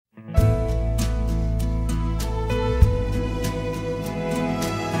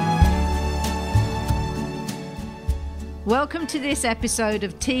Welcome to this episode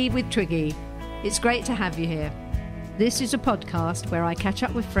of Tea with Twiggy. It's great to have you here. This is a podcast where I catch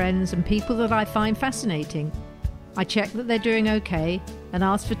up with friends and people that I find fascinating. I check that they're doing okay and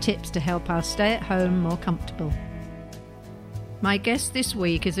ask for tips to help us stay at home more comfortable. My guest this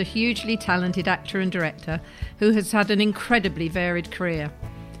week is a hugely talented actor and director who has had an incredibly varied career.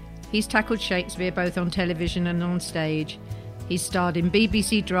 He's tackled Shakespeare both on television and on stage. He's starred in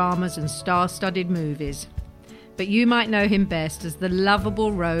BBC dramas and star-studded movies. But you might know him best as the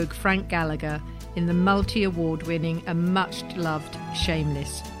lovable rogue Frank Gallagher in the multi-award-winning and much-loved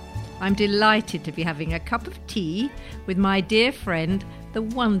Shameless. I'm delighted to be having a cup of tea with my dear friend, the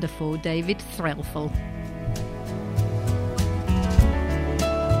wonderful David Threlfall.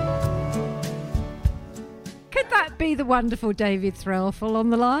 Could that be the wonderful David Threlfall on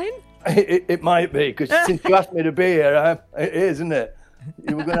the line? It might be, because since you asked me to be here, it is, isn't it?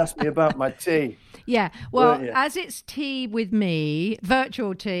 You were going to ask me about my tea. Yeah, well, as it's tea with me,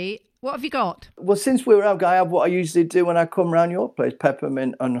 virtual tea, what have you got? Well, since we were out, I have what I usually do when I come round your place,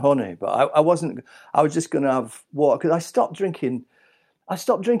 peppermint and honey. But I was just going to have water, because I stopped drinking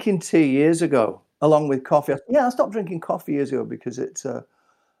tea years ago, along with coffee. I stopped drinking coffee years ago because it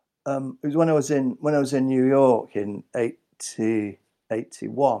was when I was in New York in 80,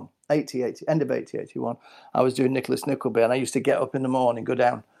 end of 81. I was doing Nicholas Nickleby, and I used to get up in the morning, go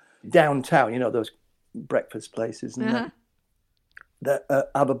downtown, you know, those breakfast places, and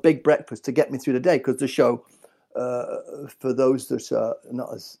have a big breakfast to get me through the day, because the show, for those that are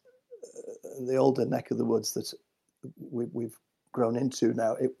not as the older neck of the woods that we've grown into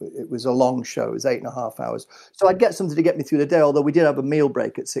now, it was a long show. It was 8.5 hours. So I'd get something to get me through the day, although we did have a meal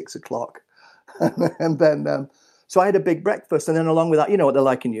break at 6 o'clock. And then, so I had a big breakfast, and then along with that, you know what they're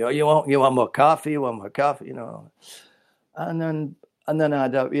like in you want more coffee, you know. And then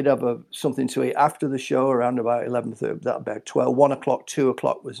you'd have something to eat after the show around about 11:30, that about 12, 1 o'clock, 2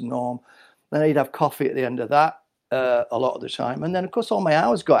 o'clock was norm. Then you'd have coffee at the end of that a lot of the time. And then, of course, all my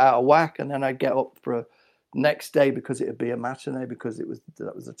hours got out of whack, and then I'd get up for a next day because it would be a matinee, because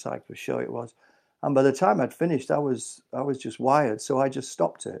that was the type of show it was. And by the time I'd finished, I was just wired, so I just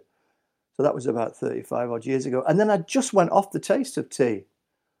stopped it. So that was about 35 odd years ago. And then I just went off the taste of tea.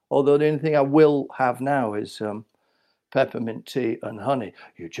 Although the only thing I will have now is peppermint tea and honey.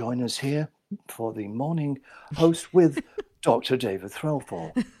 You join us here for the morning host with Dr. David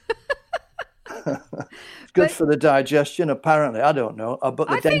Threlfall. It's good for the digestion, apparently. I don't know. But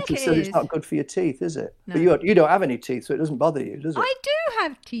the dentist said it's not good for your teeth, is it? No. But you don't have any teeth, so it doesn't bother you, does it? I do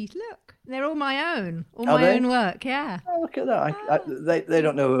have teeth, look. They're all my own. Own work, yeah. Oh, look at that. They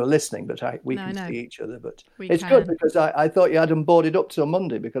don't know who are listening, but we can see each other. But it's good, because I thought you had them boarded up till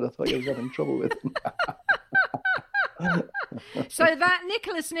Monday, because I thought you was having trouble with them. So that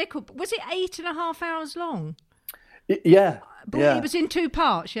Nicholas Nickleby, was it 8.5 hours long? Yeah. But it was in 2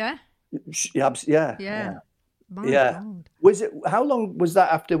 parts, yeah? Yeah. My God. Was it? How long was that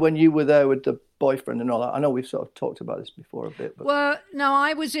after when you were there with the boyfriend and all that? I know we've sort of talked about this before a bit. But... Well, no,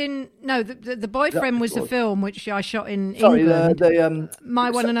 I was in. No, the boyfriend was the film which I shot in England. My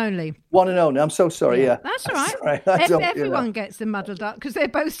One and Only. One and Only. I'm so sorry. Yeah, that's all right. Everyone gets them muddled up because they're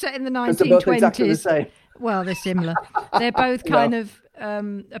both set in the 1920s. They're both exactly the same. Well, they're similar. They're both kind of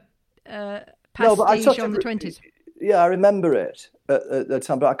pastiche on the 20s. Yeah, I remember it at the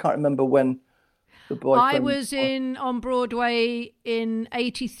time, but I can't remember when the boyfriend... I was on Broadway in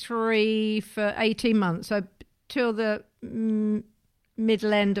 83 for 18 months, so till the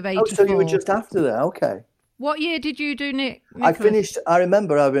middle end of 84. Oh, so you were just after that, okay. What year did you do, Nick? I finished, I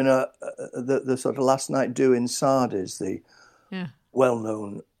remember having the sort of last night do in Sardis, the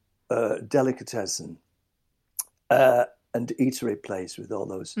well-known delicatessen and eatery place with all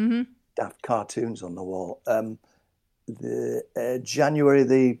those daft cartoons on the wall. January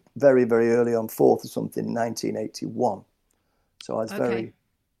the very, very early on 4th or something, 1981. So I was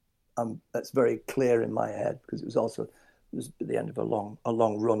that's very clear in my head, because it was the end of a long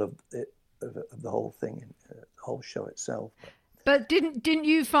run of the whole thing, the whole show itself. But didn't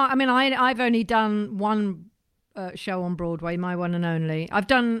you find? I mean, I've only done one show on Broadway, My One and Only. I've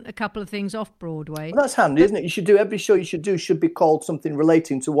done a couple of things off Broadway. Well, that's handy, isn't it? You should do every show you should do should be called something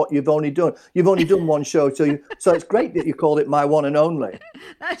relating to what you've only done. You've only done one show, so it's great that you called it My One and Only.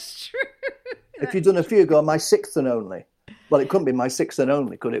 That's true. If you've done a few, you go My Sixth and Only. Well, it couldn't be My Sixth and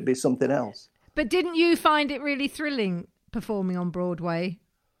Only. Could it be something else? But didn't you find it really thrilling performing on Broadway?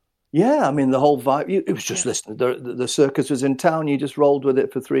 Yeah, I mean, the whole vibe, it was just listening. The circus was in town. You just rolled with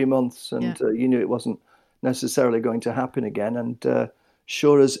it for 3 months, and you knew it wasn't necessarily going to happen again. And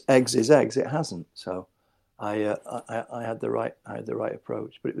sure as eggs is eggs, it hasn't. So I had the right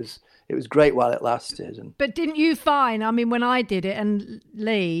approach, but it was great while it lasted. And But didn't you find, I mean, when I did it, and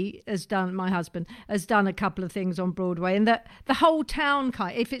Lee has done, my husband, has done a couple of things on Broadway, and that the whole town,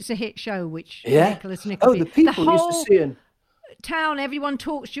 if it's a hit show, which Nicholas Nickleby... Oh, the people used to see it. Town, everyone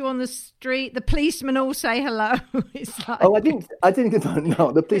talks to you on the street. The policemen all say hello. It's like... Oh, I didn't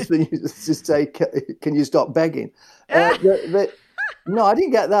no, the policemen used to say, "Can you stop begging?" No, I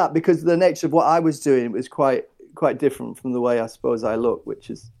didn't get that, because the nature of what I was doing was quite different from the way I suppose I look, which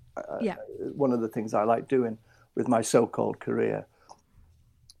is one of the things I like doing with my so-called career,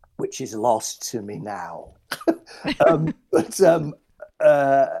 which is lost to me now.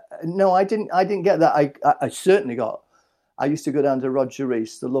 No, I didn't get that. I certainly got. I used to go down to Roger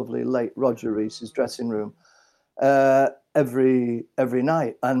Rees, the lovely late Roger Rees's dressing room, every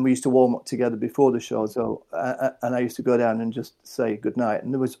night, and we used to warm up together before the show. So, and I used to go down and just say good night,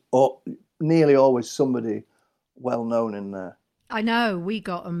 and there was nearly always somebody well known in there. I know, we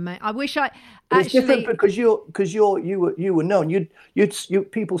got them. I wish I It's different because you were known. You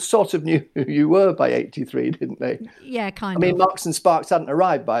people sort of knew who you were by '83, didn't they? Yeah, kind of. I mean, Marks and Sparks hadn't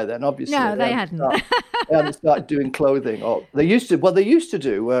arrived by then, obviously. No, they hadn't. They hadn't started doing clothing, or they used to. Well, they used to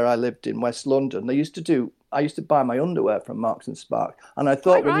do where I lived in West London. I used to buy my underwear from Marks and Sparks, and I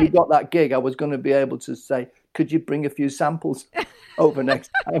thought when we got that gig, I was going to be able to say, "Could you bring a few samples over next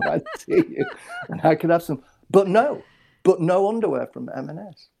time I see you, and I could have some." But no underwear from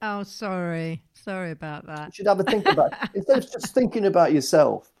M&S. Oh, sorry about that. You should have a think about instead of just thinking about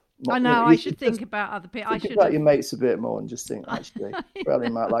yourself. I know. I should think about other people. Think about your mates a bit more and just think, actually, Bradley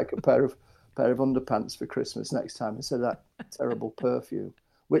might like a pair of underpants for Christmas next time instead of that terrible perfume,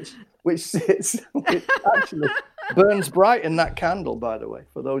 which actually burns bright in that candle. By the way,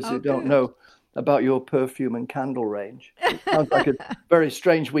 for those who don't know about your perfume and candle range, it sounds like a very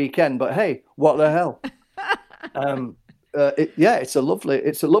strange weekend. But hey, what the hell? It's a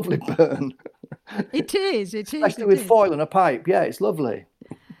lovely burn. It is. Especially with foil and a pipe. Yeah, it's lovely.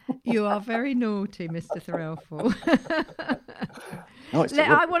 You are very naughty, Mr. Threlfall. No,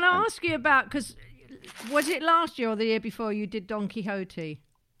 I want to ask you about, because was it last year or the year before you did Don Quixote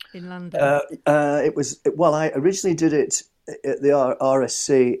in London? I originally did it at the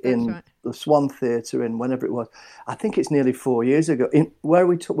RSC in the Swan Theatre in whenever it was. I think it's nearly 4 years ago.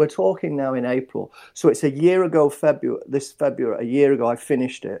 We're talking now in April, so it's a year ago. A year ago, I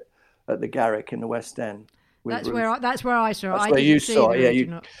finished it at the Garrick in the West End. That's where I saw it. That's where you saw it,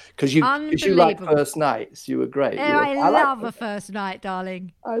 yeah. Because you like first nights. You were great. I love a first night,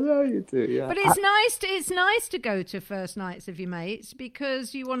 darling. I know you do, yeah. But it's nice to go to first nights of your mates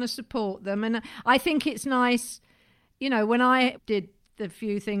because you want to support them, and I think it's nice. You know, when I did the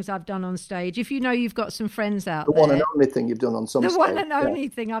few things I've done on stage, if you know you've got some friends out there. The one and only thing you've done on some stage. The one and only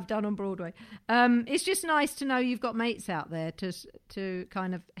thing I've done on Broadway. It's just nice to know you've got mates out there to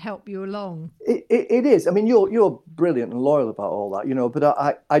kind of help you along. It is. I mean, you're brilliant and loyal about all that, you know, but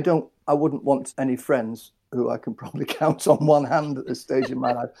I wouldn't want any friends who I can probably count on one hand at this stage in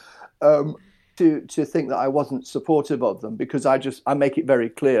my life to think that I wasn't supportive of them, because I make it very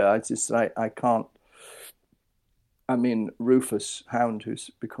clear. I can't. I mean, Rufus Hound, who's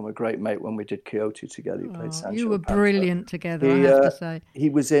become a great mate when we did Quixote together, he played Sancho. You were brilliant together, I have to say. He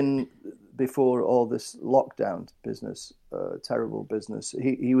was in, before all this lockdown business, terrible business,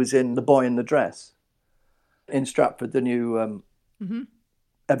 he was in The Boy in the Dress in Stratford, the new,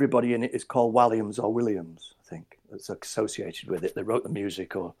 everybody in it is called Walliams or Williams, I think, that's associated with it. They wrote the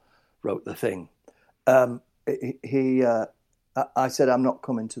music or wrote the thing. I said, I'm not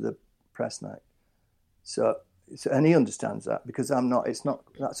coming to the press night. And he understands that, because I'm not. It's not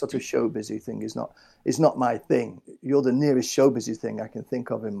that sort of show busy thing. It's not my thing. You're the nearest show busy thing I can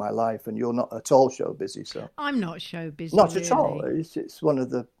think of in my life, and you're not at all show busy. So I'm not show busy. Not at all. It's one of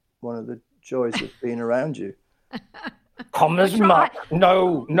the joys of being around you. Commoners muck.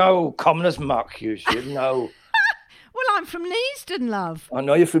 No, commoners muck. You should know. Well, I'm from Neasden, love. I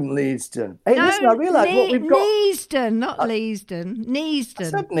know you're from Leesden. Hey, listen, I realise what we've got. Neasden, not Leesden. Neasden. I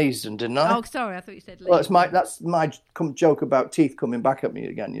said Neasden, didn't I? Oh, sorry, I thought you said Leesden. Well, that's my joke about teeth coming back at me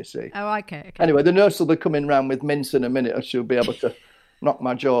again, you see. Oh, okay. Anyway, the nurse will be coming round with mince in a minute, and she'll be able to knock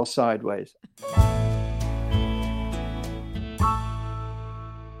my jaw sideways.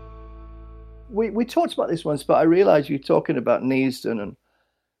 We talked about this once, but I realised you're talking about Neasden and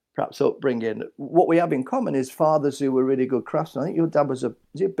perhaps upbringing. What we have in common is fathers who were really good craftsmen. I think your dad was a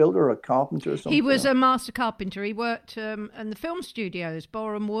builder or a carpenter or something? He was a master carpenter. He worked in the film studios,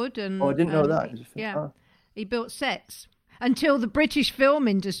 Boreham Wood. And, I didn't know that. Yeah, he built sets until the British film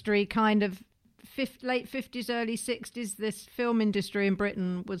industry kind of late 50s, early 60s, this film industry in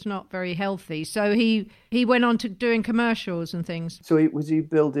Britain was not very healthy. So he went on to doing commercials and things. So was he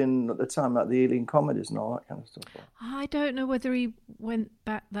building at the time like the Ealing comedies and all that kind of stuff? I don't know whether he went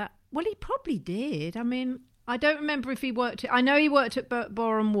back that... Well, he probably did. I mean, I don't remember if he worked... I know he worked at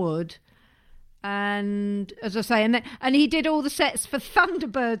Boreham Wood. And as I say, and he did all the sets for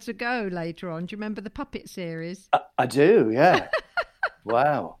Thunderbirds A Go later on. Do you remember the puppet series? I do, yeah.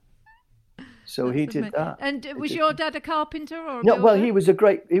 Wow. So he did that. And was your dad a carpenter or a no? builder? Well, he was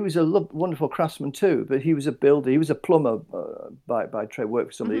a wonderful craftsman too. But he was a builder. He was a plumber by trade.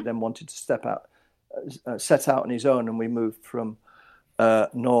 Worked for somebody, then wanted to set out on his own. And we moved from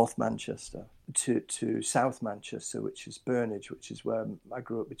North Manchester to South Manchester, which is Burnage, which is where I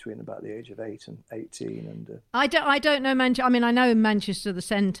grew up between about the age of 8 and 18. And I don't know Manchester. I mean, I know Manchester the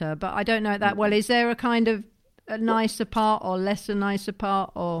centre, but I don't know it that well. Is there a kind of a nicer part or lesser nicer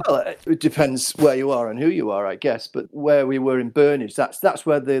part, or? Well, it depends where you are and who you are, I guess. But where we were in Burnage, that's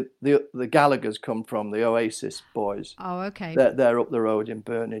where the Gallaghers come from, the Oasis boys. Oh, okay. They're up the road in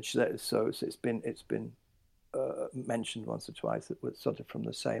Burnage, so it's been mentioned once or twice that we're sort of from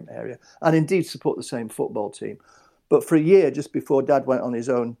the same area, and indeed support the same football team. But for a year, just before Dad went on his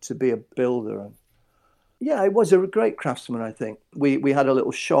own to be a builder, and yeah, he was a great craftsman. I think we had a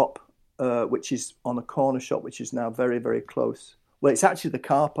little shop. Which is on a corner shop, which is now very, very close. Well, it's actually the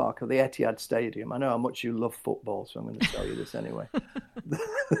car park of the Etihad Stadium. I know how much you love football, so I'm going to tell you this anyway.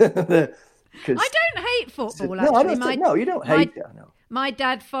 I don't hate football, actually. No, you don't hate it, I know. My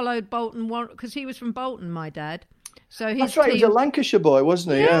dad followed Bolton because he was from Bolton, my dad. So that's right, he was a Lancashire boy,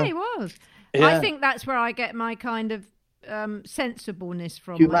 wasn't he? Yeah, he was. Yeah. I think that's where I get my kind of sensibleness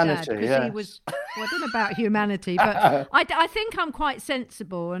from, humanity, my dad, because he was, well, I don't know about humanity, but I think I'm quite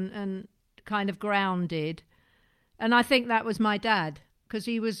sensible and kind of grounded, and I think that was my dad, because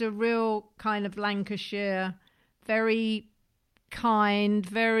he was a real kind of Lancashire, very kind,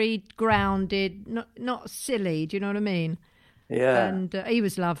 very grounded, not silly, do you know what I mean? Yeah. And he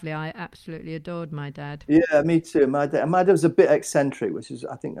was lovely. I absolutely adored my dad. Yeah, me too. My dad was a bit eccentric, which is,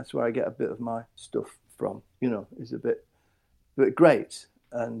 I think that's where I get a bit of my stuff from, he's a bit great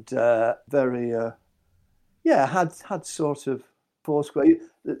and very, had sort of foursquare.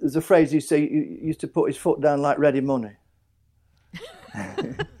 There's a phrase you say, you used to put his foot down like ready money.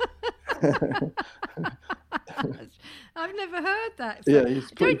 I've never heard that. Yeah,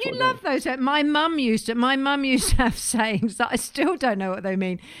 don't you love those? My mum used to have sayings that I still don't know what they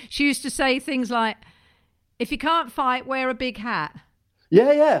mean. She used to say things like, if you can't fight, wear a big hat.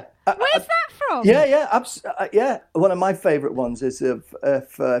 Yeah. Where's that from? Yeah. One of my favourite ones is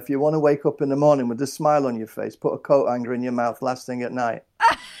if you want to wake up in the morning with a smile on your face, put a coat hanger in your mouth last thing at night.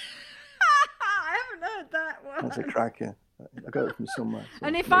 I haven't heard that one. That's a cracker. I got it from somewhere.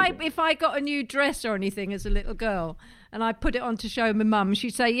 And if I got a new dress or anything as a little girl and I put it on to show my mum,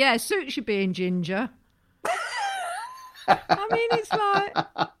 she'd say, yeah, suits you being ginger. I mean, it's like...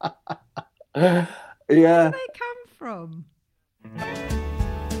 Yeah. Where do they come from?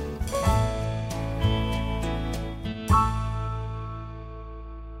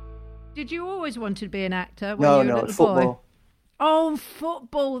 Did you always want to be an actor when you were a little football. Boy? Oh,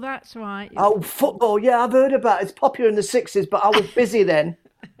 football, that's right. Oh, football, yeah, I've heard about it. It's popular in the 60s, but I was busy then.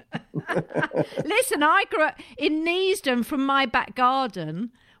 Listen, I grew up in Neasden. From my back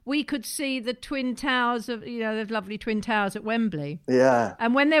garden, we could see the Twin Towers of, the lovely Twin Towers at Wembley. Yeah.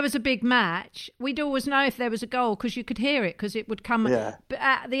 And when there was a big match, we'd always know if there was a goal because you could hear it, because it would come. Yeah. But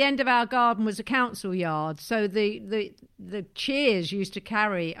at the end of our garden was a council yard, so the cheers used to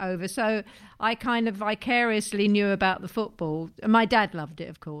carry over. So I kind of vicariously knew about the football. And my dad loved it,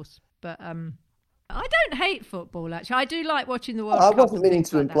 of course. But I don't hate football, actually. I do like watching the World Cup. I wasn't meaning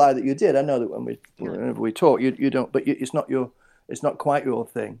to imply that you did. I know that whenever we talk, you don't. But it's not quite your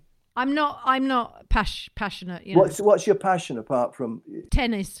thing. I'm not passionate. What's your passion apart from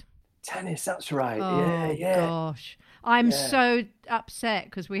tennis? Tennis, that's right. Oh, yeah. Gosh, I'm so upset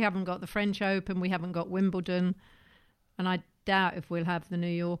because we haven't got the French Open, we haven't got Wimbledon, and I doubt if we'll have the New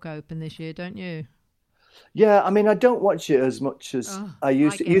York Open this year. Don't you? Yeah, I mean, I don't watch it as much as I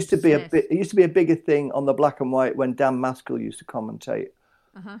used to. It used to be a bigger thing on the black and white when Dan Maskell used to commentate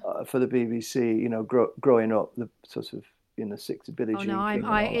for the BBC. Growing up, the sort of in the 60s, Billie Jean. Oh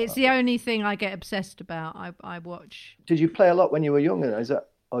no, it's the only thing I get obsessed about. I watch. Did you play a lot when you were younger? Is that,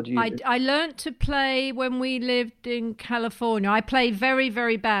 or do you? I learnt to play when we lived in California. I played very,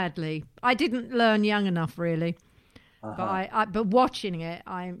 very badly. I didn't learn young enough, really. But watching it,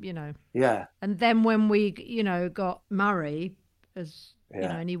 Yeah. And then when we, got Murray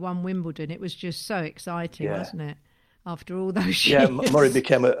and he won Wimbledon, it was just so exciting, wasn't it? after all those Yeah, years. Murray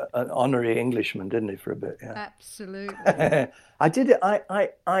became an honorary Englishman, didn't he, for a bit? Yeah. Absolutely. I did it.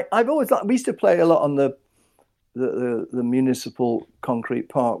 I've always liked. We used to play a lot on the municipal concrete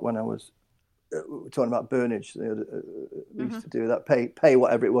park when I was talking about Burnage. We used to do that. Pay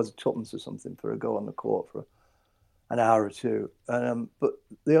whatever it was, tuppence or something for a go on the court for an hour or two. But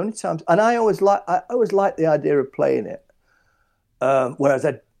the only times, and I always liked the idea of playing it. Whereas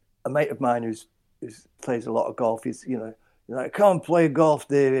a mate of mine who plays a lot of golf, he's like, come play golf,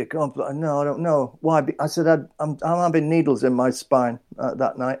 David. Come play. No, I don't know why. I said I'm having needles in my spine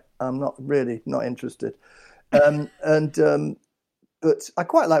that night. I'm not interested. But I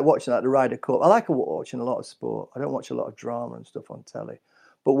quite like watching the Ryder Cup. I like watching a lot of sport. I don't watch a lot of drama and stuff on telly.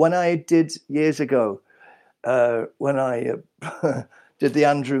 But when I did years ago, when I did the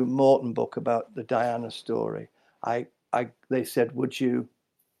Andrew Morton book about the Diana story, they said, do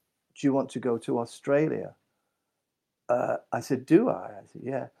you want to go to Australia? I said, do I? I said,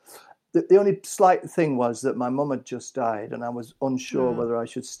 yeah. The only slight thing was that my mum had just died and I was unsure whether I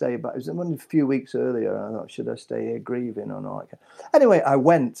should stay back. It was only a few weeks earlier and I thought, should I stay here grieving or not? Anyway, I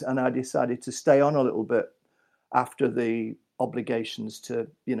went and I decided to stay on a little bit after the obligations to,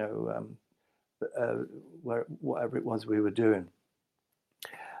 whatever it was we were doing.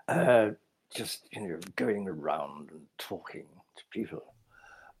 Just, going around and talking to people.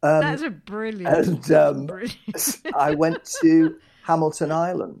 That's a brilliant. And I went to Hamilton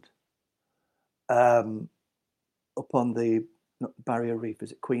Island. Up on the Barrier Reef,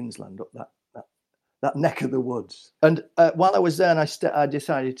 is it Queensland, up that neck of the woods. And while I was there, and I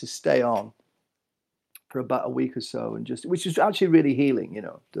decided to stay on for about a week or so, which was actually really healing,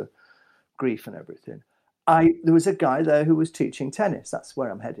 the grief and everything. There was a guy there who was teaching tennis. That's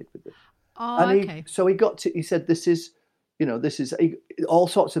where I'm headed with this. Oh, and okay. He said, this is all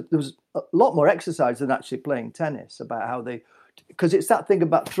sorts of. There was a lot more exercise than actually playing tennis about how they. Because it's that thing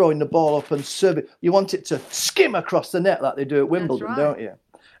about throwing the ball up and serving. You want it to skim across the net like they do at Wimbledon, right. don't you?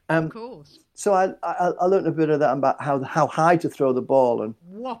 Of course. So I learned a bit of that about how high to throw the ball and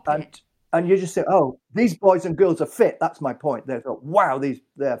whop it. And you just say, oh, these boys and girls are fit. That's my point. They thought, wow,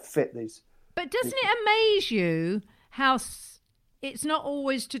 they're fit. But doesn't it amaze you how it's not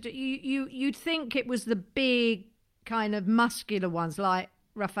always to do? You'd think it was the big kind of muscular ones like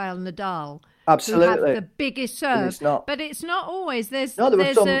Rafael Nadal. Absolutely, who have the biggest serve, but it's not always. There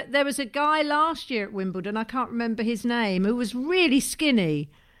was a guy last year at Wimbledon. I can't remember his name, who was really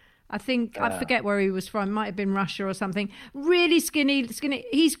skinny. I think I forget where he was from. It might have been Russia or something. Really skinny.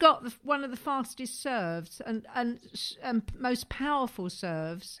 He's got one of the fastest serves and most powerful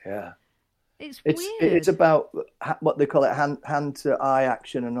serves. Yeah, it's weird. It's about what they call it hand to eye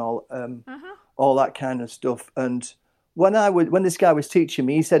action and all that kind of stuff. And when this guy was teaching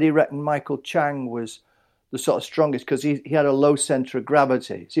me, he said he reckoned Michael Chang was the sort of strongest because he had a low centre of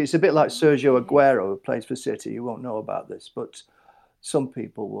gravity. See, it's a bit like Sergio Aguero, who plays for City. You won't know about this, but some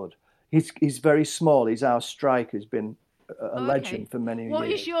people would. He's very small. He's our striker. He's been a legend for many years. What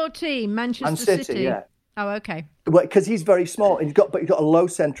is your team, Manchester City? Yeah. Oh, okay. Because he's very small. He's got a low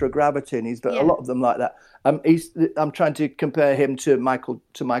centre of gravity, and he's got a lot of them like that. I'm trying to compare him to Michael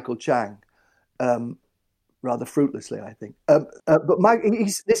Chang. Rather fruitlessly, I think. But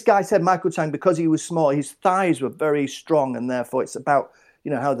this guy said Michael Chang, because he was small, his thighs were very strong, and therefore it's about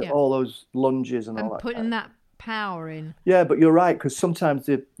how all those lunges and all that. And putting that power in. Yeah, but you're right, because sometimes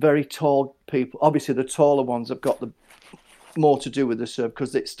the very tall people, obviously the taller ones have got the more to do with the serve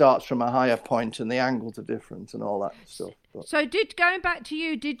because it starts from a higher point and the angles are different and all that stuff. But. So, going back to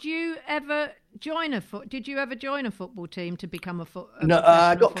you, did you ever join a football team to become a footballer? No,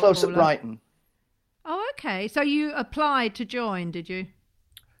 I got close at Brighton. Oh, okay. So you applied to join, did you?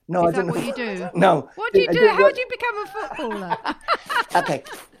 No, Is I didn't. That what you do? No. What do you do? How did you become a footballer? Okay,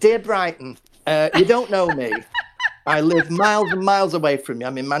 dear Brighton, you don't know me. I live miles and miles away from you.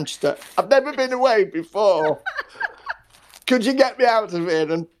 I'm in Manchester. I've never been away before. Could you get me out of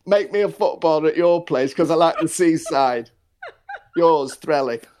here and make me a footballer at your place? Because I like the seaside. Yours,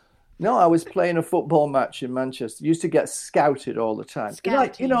 Threlfall. No, I was playing a football match in Manchester. Used to get scouted all the time.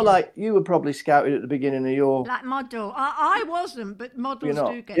 Like you were probably scouted at the beginning of your... Like model. I wasn't, but models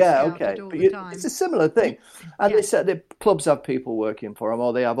do get scouted all the time. It's a similar thing. And they said the clubs have people working for them,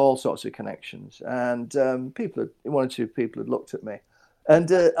 or they have all sorts of connections. And one or two people had looked at me.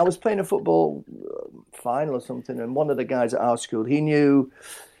 And I was playing a football final or something, and one of the guys at our school, he knew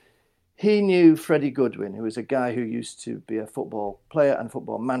Freddie Goodwin, who was a guy who used to be a football player and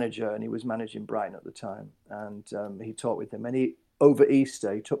football manager, and he was managing Brighton at the time. And he talked with him. And over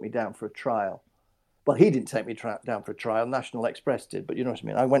Easter, he took me down for a trial. Well, he didn't take me down for a trial. National Express did, but you know what I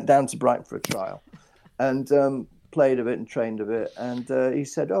mean. I went down to Brighton for a trial. And played a bit and trained a bit, and he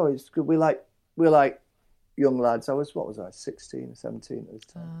said, "Oh, it's good. We like young lads." What was I, 16, 17 at this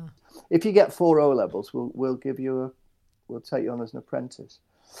time. If you get 4 O levels, we'll take you on as an apprentice.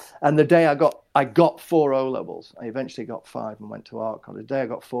 And the day I got 4 O levels, I eventually got 5 and went to art college. The day I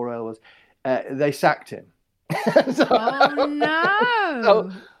got 4 O levels, they sacked him. Oh no!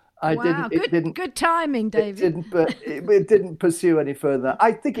 So I wow, didn't. Good timing, David. It didn't pursue any further.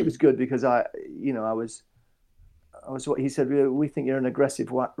 I think it was good because I was what he said. We think you're an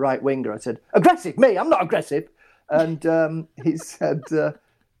aggressive right winger. I said, aggressive? Me? I'm not aggressive. And he said,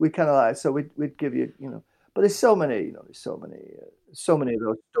 we kind of like, so we'd give you, But there's so many of those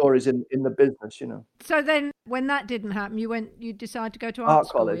stories in the business, So then, when that didn't happen, you decided to go to art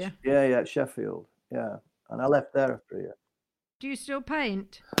school, college. Yeah, at Sheffield. Yeah, and I left there after a year. Do you still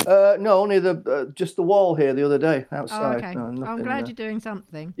paint? No, only just the wall here the other day outside. Oh, okay. No, nothing, I'm glad you're doing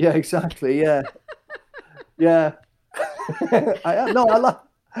something. Yeah, exactly. Yeah, yeah.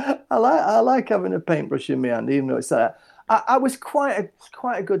 I like having a paintbrush in my hand, even though it's like I was quite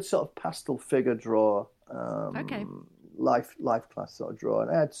a good sort of pastel figure drawer. Okay. Life class sort of drawer,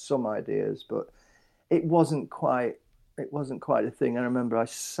 and I had some ideas, but it wasn't quite a thing. I remember I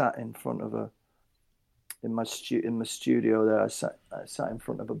sat in front of in my studio there. I sat in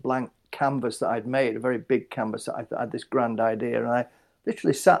front of a blank canvas that I'd made, a very big canvas that I had this grand idea, and I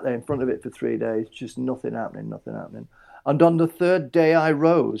literally sat there in front of it for 3 days, just nothing happening. And on the 3rd day, I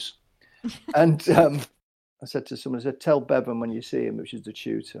rose, and I said to someone, "Tell Bevan when you see him," which is the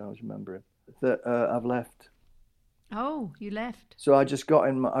tutor, I was remembering, that I've left. Oh, you left. So I just got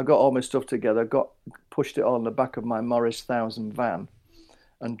I got all my stuff together, pushed it all in the back of my Morris 1000 van,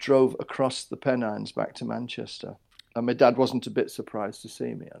 and drove across the Pennines back to Manchester. And my dad wasn't a bit surprised to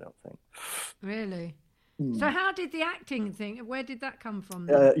see me, I don't think. Really? So how did the acting thing, where did that come from?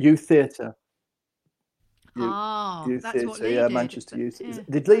 Youth theatre. Youth that's theatre, what Lee did. Manchester Youth Theatre. Yeah.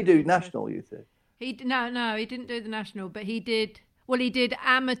 Did Lee do National Youth Theatre? No, he didn't do the National, but he did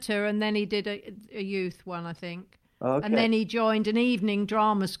amateur, and then he did a youth one, I think. Okay. And then he joined an evening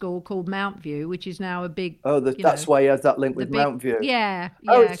drama school called Mountview, which is now a big... Oh, that's why he has that link with Mountview. Yeah.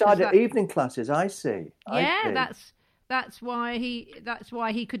 Oh, it started evening classes, I see. Yeah, that's why he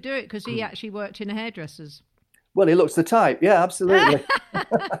could do it, because he actually worked in a hairdresser's. Well, he looks the type. Yeah, absolutely.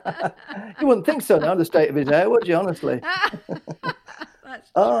 You wouldn't think so now, the state of his hair, would you, honestly?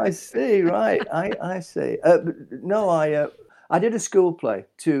 Oh, I see, right. I see. I did a school play,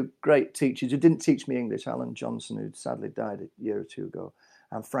 2 great teachers who didn't teach me English, Alan Johnson, who sadly died a year or 2 ago,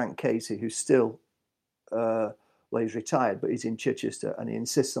 and Frank Casey, who's still, he's retired, but he's in Chichester, and he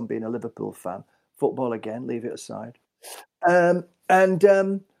insists on being a Liverpool fan. Football again, leave it aside. They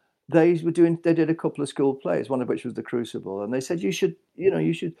did a couple of school plays, one of which was The Crucible, and they said you should,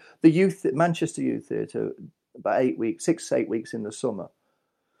 the Manchester Youth Theatre, about 8 weeks, 6 to 8 weeks in the summer.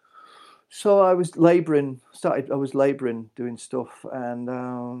 So I was labouring doing stuff, and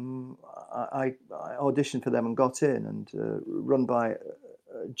I auditioned for them and got in, and run by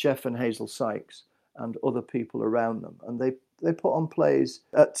Jeff and Hazel Sykes and other people around them, and they put on plays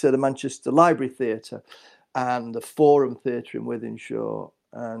at the Manchester Library Theatre and the Forum Theatre in Wythenshawe,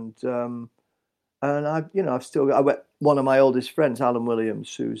 and I've still got. I met one of my oldest friends, Alan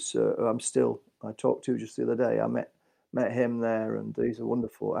Williams, who's I talked to just the other day. I met him there, and he's a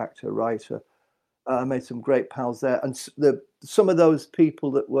wonderful actor, writer. I made some great pals there, and some of those people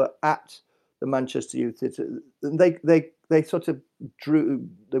that were at the Manchester Youth Theatre, they sort of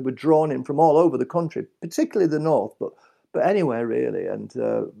they were drawn in from all over the country, particularly the north, but anywhere really, and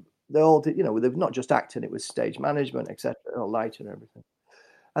they all did, they're not just acting; it was stage management, etc., lighting and everything.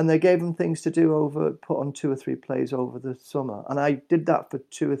 And they gave them things to do put on 2 or 3 plays over the summer, and I did that for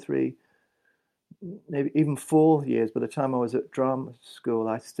 2 or 3. Maybe even 4 years. By the time I was at drama school,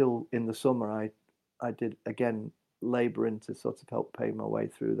 in the summer, I did again labouring to sort of help pay my way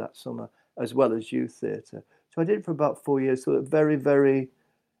through that summer, as well as youth theatre. So I did it for about 4 years. So very, very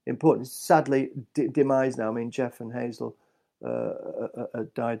important. Sadly, demise now. I mean, Jeff and Hazel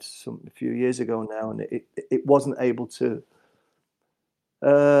died a few years ago now, and it wasn't able to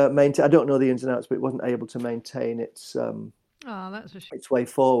maintain. I don't know the ins and outs, but it wasn't able to maintain its. That's a shame. Its way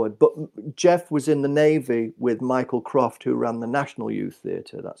forward. But Jeff was in the Navy with Michael Croft, who ran the National Youth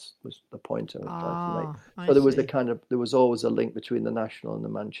Theatre. That was the point I was trying to make. So there was always a link between the National and the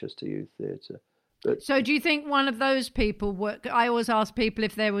Manchester Youth Theatre. So do you think one of those people I always ask people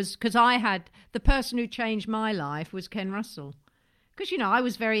if there was, because the person who changed my life was Ken Russell. Because, I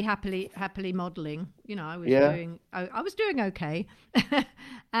was very happily modelling. I was doing okay.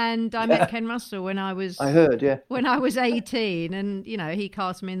 And I met Ken Russell when I was... I heard, yeah. When I was 18, and, he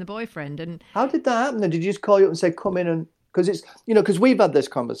cast me in The Boyfriend. And how did that happen then? Did you just call you up and say, come in and... Because it's, because we've had this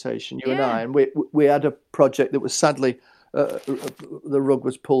conversation, you and I, and we had a project that was sadly, the rug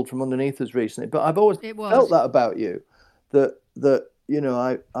was pulled from underneath us recently. But I've always felt that about you, that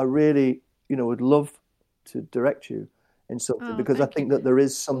I really, would love to direct you in something, because I think that there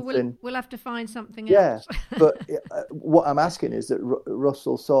is something... We'll have to find something Yeah, else. but what I'm asking is that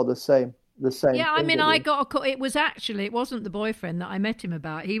Russell saw the same. Yeah, I mean, I got a call. It wasn't The Boyfriend that I met him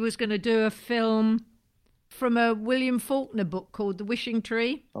about. He was going to do a film from a William Faulkner book called The Wishing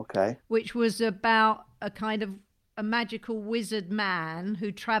Tree. Okay. Which was about a kind of a magical wizard man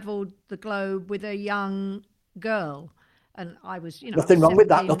who travelled the globe with a young girl. And I was, Nothing wrong with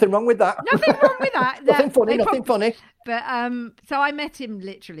that. Nothing wrong with that. Nothing wrong with that. Nothing funny. But so I met him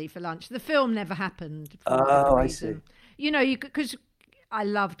literally for lunch. The film never happened. I see. Because I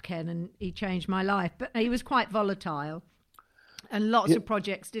loved Ken and he changed my life, but he was quite volatile, and lots of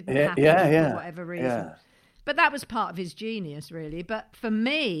projects didn't happen for whatever reason. Yeah. But that was part of his genius, really. But for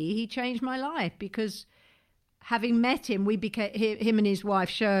me, he changed my life, because having met him, we became him and his wife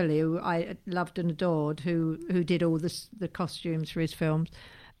Shirley, who I loved and adored, who did all the costumes for his films,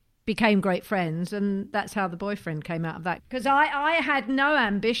 became great friends, and that's how The Boyfriend came out of that. Because I had no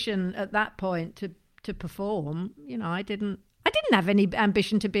ambition at that point to perform. I didn't have any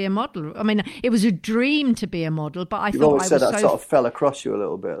ambition to be a model. I mean, it was a dream to be a model, but I thought I was said that sort of fell across you a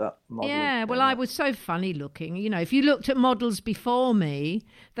little bit, that model. Yeah, well, I was so funny looking. If you looked at models before me,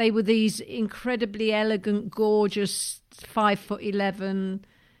 they were these incredibly elegant, gorgeous, 5'11",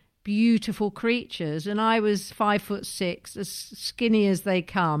 beautiful creatures, and I was 5'6", as skinny as they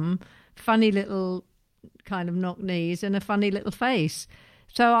come, funny little kind of knock knees and a funny little face.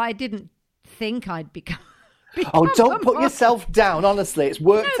 So I didn't think I'd become don't put yourself down, honestly. It's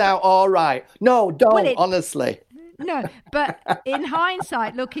worked out all right. No, don't, honestly. No, but in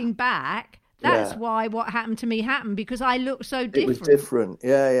hindsight, looking back, that's why what happened to me happened, because I looked so different. It was different,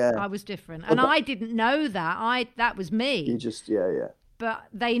 yeah. I was different. And I didn't know that. That was me. You just, But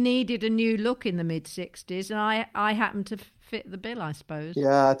they needed a new look in the mid-60s, and I happened to fit the bill, I suppose.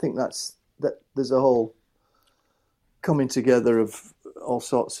 Yeah, I think that there's a whole coming together of all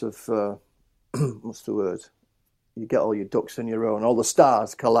sorts of, what's the word? You get all your ducks in your own. All the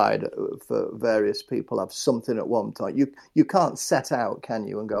stars collide for various people, have something at one time. You can't set out, can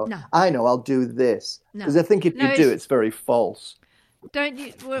you, and go, no. I know, I'll do this. Because I think if you do, it's very false. Don't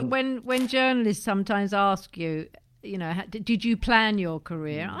you? When journalists sometimes ask you, did you plan your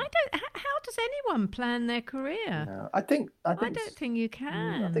career? I don't. How does anyone plan their career? No, I don't think you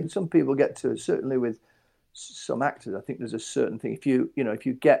can. I think some people get to it. Certainly with some actors, I think there's a certain thing. If you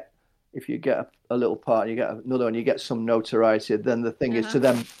get a little part, you get another one, you get some notoriety, then the thing is to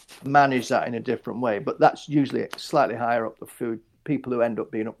then manage that in a different way. But that's usually slightly higher up the food. People who end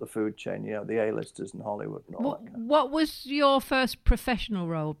up being up the food chain, the A-listers in Hollywood and all that kind of. What was your first professional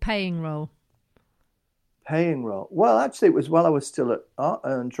role, paying role? Paying role? Well, actually, it was while I was still at art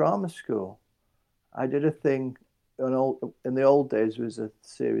and drama school. I did a thing, in the old days, there was a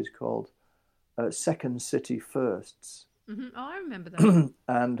series called Second City Firsts. Mm-hmm. Oh, I remember that.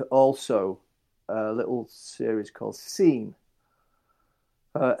 And also a little series called Scene,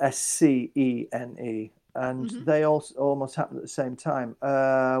 Scene. And they also almost happened at the same time.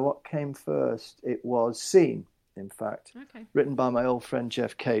 What came first? It was Scene, in fact. Okay. Written by my old friend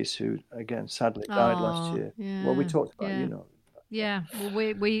Jeff Case, who, again, sadly died last year. Yeah, well, we talked about, Yeah,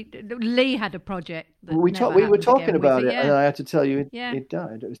 well, Lee had a project. We were talking about it, and I had to tell you he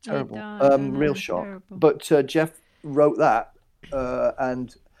died. It was terrible. Real shock. Terrible. But Jeff wrote that,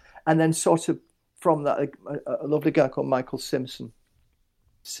 and then sort of from that, a lovely guy called Michael Simpson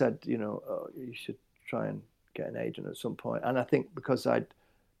said, you should try and get an agent at some point. And I think because I'd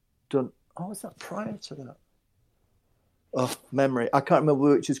done, was that prior to that? Oh, memory. I can't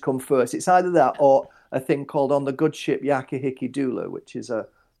remember which has come first. It's either that or a thing called On the Good Ship, Yaki Hickey Dula, which is a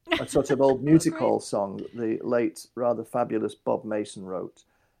sort of old music hall song that the late, rather fabulous Bob Mason wrote.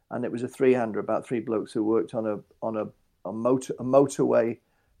 And it was a three-hander about three blokes who worked on a motorway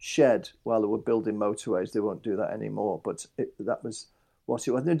shed while they were building motorways. They won't do that anymore, but that was what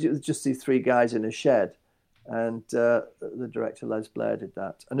it was. It was just these three guys in a shed, and the director Les Blair did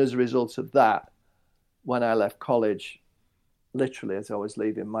that. And as a result of that, when I left college, literally as I was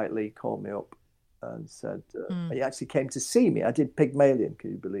leaving, Mike Leigh called me up and said, he actually came to see me. I did Pygmalion, can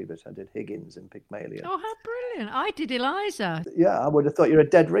you believe it? I did Higgins in Pygmalion. Oh, how brilliant. I did Eliza. Yeah, I would have thought you're a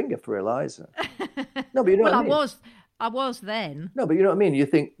dead ringer for Eliza. No, but you know what I mean? I was then. No, but you know what I mean? You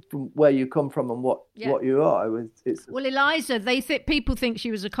think from where you come from and what you are. Well, Eliza, people think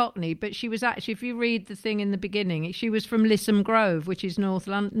she was a Cockney, but she was actually, if you read the thing in the beginning, she was from Lissom Grove, which is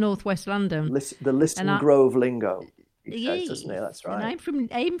northwest London. The Lissom Grove lingo, he says, doesn't he? That's right. And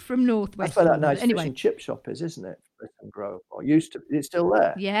I'm from northwest. That's where that London. nice fish and chip shop is, isn't it? Lissom Grove, or used to. It's still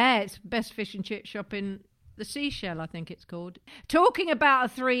there. Yeah, it's the best fish and chip shop in the Seashell, I think it's called. Talking about a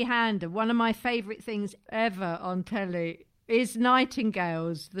three-hander, one of my favourite things ever on telly is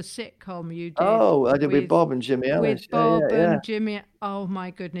Nightingales, the sitcom you did. Oh, I did with Bob and Jimmy Ellis. With Bob and Jimmy. Oh, my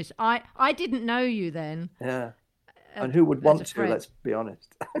goodness. I didn't know you then. Yeah. And who would want to, let's be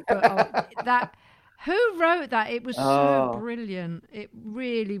honest. But, who wrote that? It was so brilliant. It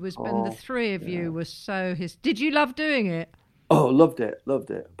really was. And the three of you were so... Did you love doing it? Oh, loved it.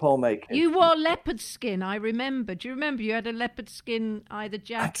 Paul Makin. You wore leopard skin, I remember. Do you remember you had a leopard skin either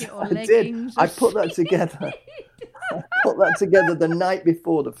jacket or I leggings? did. I put that together. I put that together the night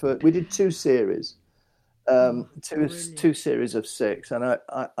before the first. We did two series, two series of 6, and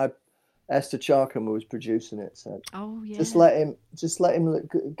I Esther Charkham, who was producing it, said, just let him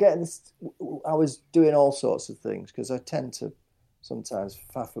get in this. I was doing all sorts of things because I tend to sometimes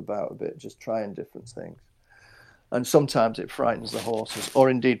faff about a bit, just trying different things. And sometimes it frightens the horses, or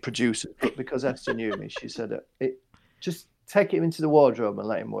indeed producers. But because Esther knew me, she said, just take him into the wardrobe and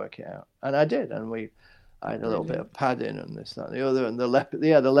let him work it out. And I did. And I had a little bit of padding and this, that, and the other, and the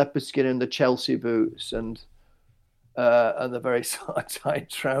leopard skin and the Chelsea boots and the very sort of tight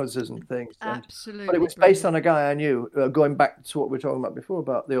trousers and things. Absolutely. But it was based on a guy I knew, going back to what we were talking about before,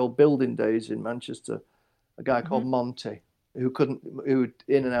 about the old building days in Manchester, a guy called Monty, who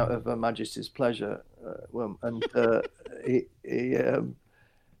in and out of Her Majesty's Pleasure. When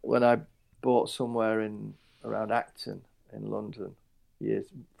I bought somewhere around Acton in London,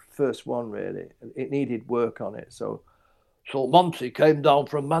 first one really, it needed work on it. So Monty came down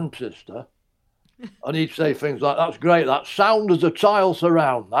from Manchester, and he'd say things like, "That's great, that sound as a tile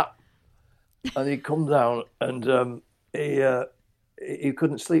surround that," and he'd come down and he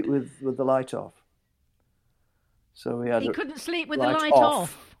couldn't sleep with the light off. So he couldn't sleep with the light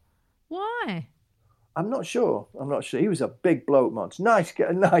off. Why? I'm not sure. He was a big bloke, nice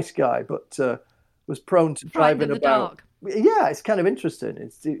guy, but was prone to driving about. Dark. Yeah, it's kind of interesting.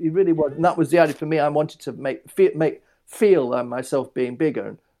 It really was, and that was the idea for me. I wanted to feel myself being bigger.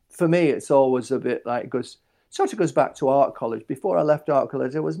 And for me, it's always a bit like sort of goes back to art college. Before I left art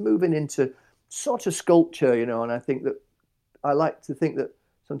college, I was moving into sort of sculpture, and I think that I like to think that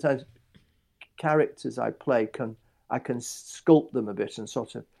sometimes characters I play I can sculpt them a bit and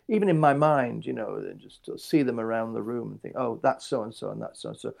sort of, even in my mind, and just see them around the room and think, oh, that's so-and-so and that's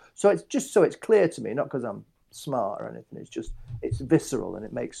so-and-so. So it's just so it's clear to me, not because I'm smart or anything. It's visceral and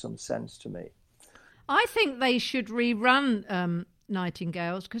it makes some sense to me. I think they should rerun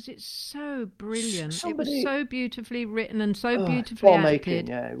Nightingales because it's so brilliant. It was so beautifully written and so beautifully acted.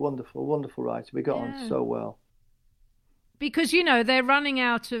 Yeah, wonderful writer. We got on so well. Because, they're running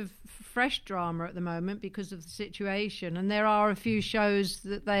out of fresh drama at the moment because of the situation, and there are a few shows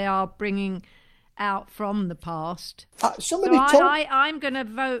that they are bringing out from the past. I'm going to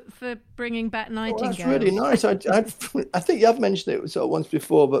vote for bringing back Nightingales. That's really nice. I think you have mentioned it sort of once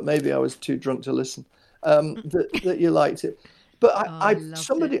before, but maybe I was too drunk to listen. That you liked it, but I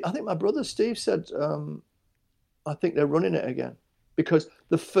think my brother Steve said, I think they're running it again because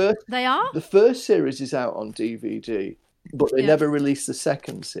the first series is out on DVD. But they never released the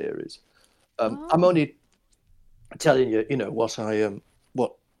second series. I'm only telling you, what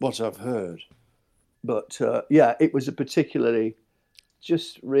I've heard. But it was a particularly,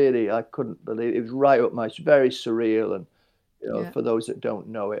 just really, I couldn't believe it. It was right up my, very surreal, and for those that don't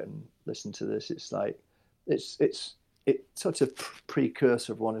know it and listen to this, it's like it's sort of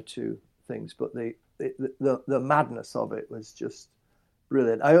precursor of one or two things, but the madness of it was just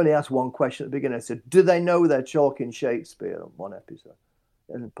brilliant. I only asked one question at the beginning. I said, do they know they're chalking Shakespeare on one episode?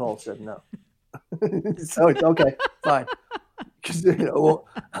 And Paul said no. So it's okay, fine. Because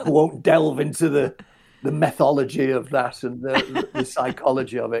I won't delve into the mythology of that and the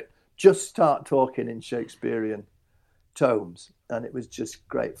psychology of it. Just start talking in Shakespearean tomes. And it was just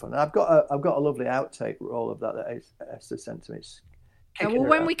great fun. And I've got a lovely outtake roll of that Esther sent to me.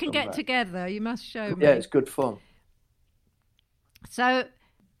 When we can get together, you must show me. Yeah, it's good fun. So,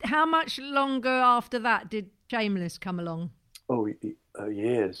 how much longer after that did Shameless come along? Oh,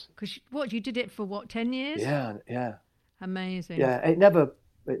 years. Because you did it for 10 years? Yeah. Amazing. Yeah, it never.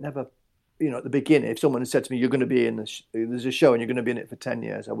 At the beginning, if someone had said to me, "You're going to be in there's a show and you're going to be in it for 10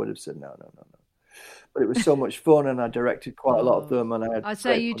 years," I would have said no. But it was so much fun, and I directed quite a lot of them, and I'd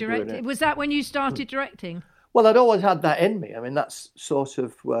say you directed. Was that when you started directing? Well, I'd always had that in me. I mean, that's sort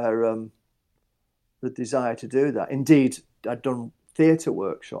of where the desire to do that. Indeed, I'd done theatre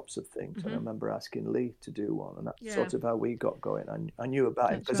workshops of things. And I remember asking Lee to do one, and that's sort of how we got going. I knew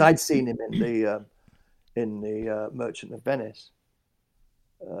about him because I'd seen him in the Merchant of Venice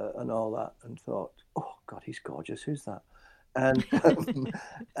and all that, and thought, oh God, he's gorgeous. Who's that? And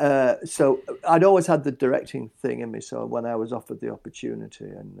so I'd always had the directing thing in me. So when I was offered the opportunity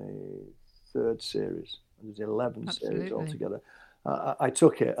in the third series, there's 11 series altogether, I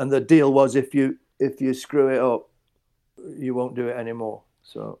took it. And the deal was, if you screw it up, you won't do it anymore.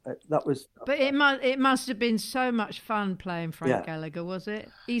 So that was. But it must have been so much fun playing Frank Gallagher, was it?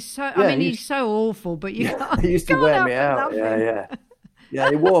 He's so. He's so awful, but you. He used to wear me out. Yeah.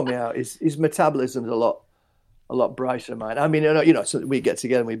 He wore me out. His metabolism's a lot brighter than mine. I mean, so we get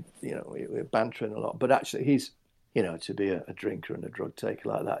together, and we're bantering a lot. But actually, he's, to be a drinker and a drug taker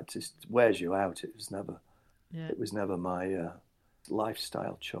like that, it just wears you out. It was never my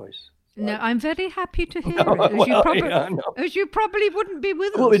lifestyle choice. No, I'm very happy to hear it. As you probably wouldn't be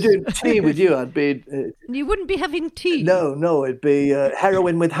with us. Well, we're doing tea with you. I'd be. You wouldn't be having tea. No, it'd be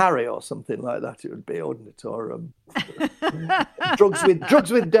heroin with Harry or something like that. It would be, wouldn't it? Or drugs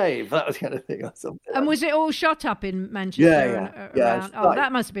with Dave. That was kind of thing, or something. And was it all shot up in Manchester? Yeah. Oh,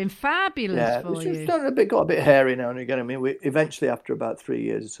 that must have been fabulous for you. Got a bit hairy now and again. I mean, we eventually, after about 3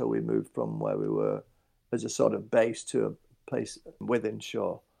 years or so, we moved from where we were as a sort of base to a place within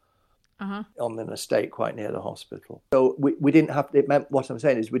Shaw. On an estate quite near the hospital. So we didn't have to, it meant, what I'm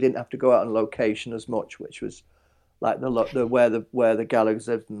saying is, we didn't have to go out on location as much, which was like where the Gallaghers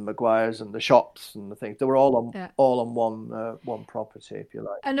lived and the Maguires and the shops and the things. They were all on one property, if you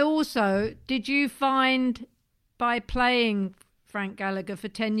like. And also, did you find by playing Frank Gallagher for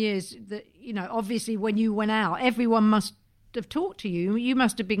 10 years that, obviously when you went out, everyone must have talked to you. You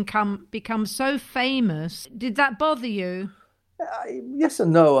must have become so famous. Did that bother you? Yes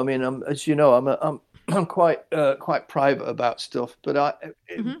and no. I mean, as you know, I'm quite private about stuff, but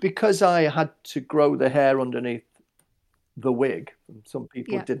because I had to grow the hair underneath the wig. Some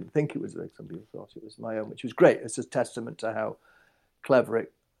people didn't think it was a wig. Some people thought it was my own, which was great. It's a testament to how clever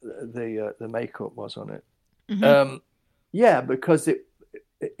the makeup was on it. Because it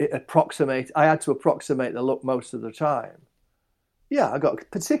approximates. I had to approximate the look most of the time. Yeah, I got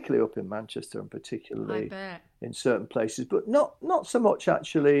particularly up in Manchester and particularly in certain places, but not so much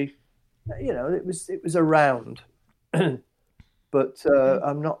actually. It was around, but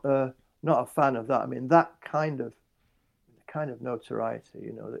I'm not a fan of that. I mean, that kind of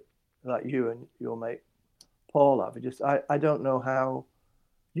notoriety, that like you and your mate Paul have. I don't know how.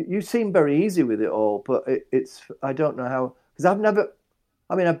 You seem very easy with it all, but it's I don't know how, because I've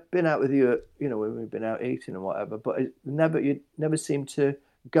been out with you, when we've been out eating and whatever, but you never seem to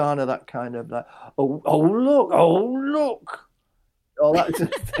garner that kind of like, oh look, all that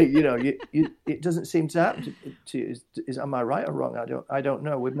sort of thing. It doesn't seem to happen to you. Am I right or wrong? I don't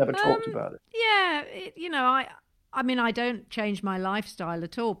know. We've never talked about it. Yeah, I don't change my lifestyle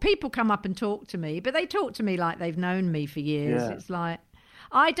at all. People come up and talk to me, but they talk to me like they've known me for years. Yeah. It's like,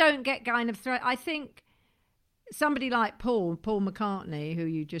 I don't get kind of I think somebody like Paul McCartney, who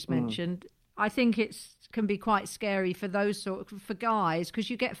you just mentioned, I think can be quite scary for those for guys, because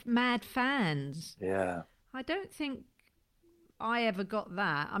you get mad fans. Yeah. I don't think I ever got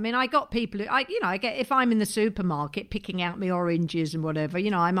that. I mean, I got people who, I get, if I'm in the supermarket picking out my oranges and whatever,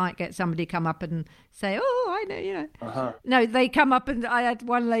 I might get somebody come up and say, oh, I know, No, they come up and I had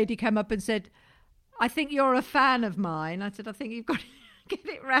one lady come up and said, I think you're a fan of mine. I said, I think you've got to get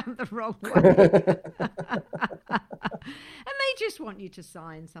it round the wrong way. And they just want you to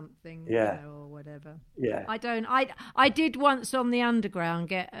sign something, or whatever. Yeah. I did once on the Underground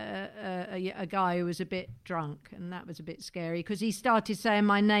get a guy who was a bit drunk, and that was a bit scary because he started saying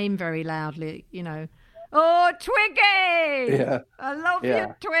my name very loudly, Oh, Twiggy! Yeah. I love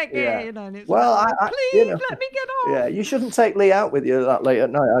you, Twiggy. Yeah. And it's please let me get off. Yeah, you shouldn't take Lee out with you that late at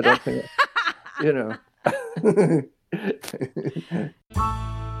night, I don't think.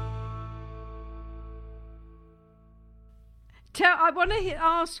 I want to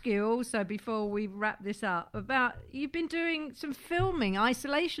ask you also, before we wrap this up, about you've been doing some filming,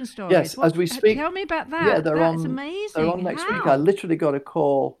 Isolation Stories. Yes, as we speak. Tell me about that. Yeah, That's amazing. They're on next week. I literally got a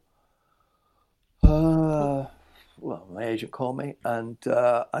call. My agent called me, and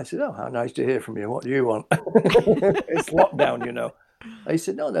I said, "Oh, how nice to hear from you. What do you want?" It's lockdown, They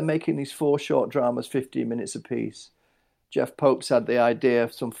said, "No, they're making these 4 short dramas, 15 minutes apiece." Jeff Pope's had the idea,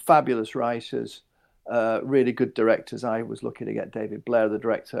 some fabulous writers, really good directors. I was lucky to get David Blair, the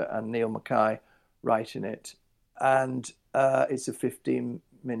director, and Neil Mackay writing it. And it's a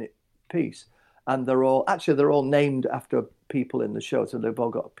 15-minute piece. and they're all named after people in the show, so they've all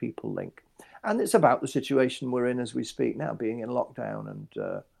got a people link. And it's about the situation we're in as we speak now, being in lockdown.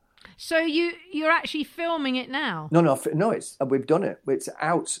 And so you're actually filming it now? No, it's we've done it. It's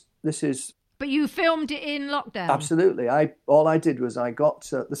out. This is. But you filmed it in lockdown? Absolutely. All I did was I got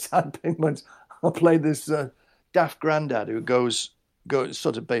the sad thing was I played this daft granddad who goes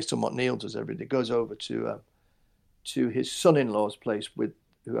sort of based on what Neil does every day. Goes over to his son-in-law's place who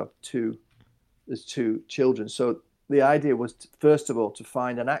have there's two children. So the idea was first of all to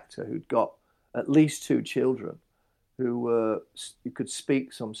find an actor who'd got at least two children who could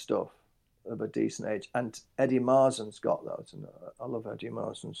speak some stuff of a decent age. And Eddie Marsan's got those, and I love Eddie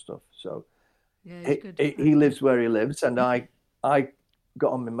Marsan stuff. So yeah, he lives where he lives, and I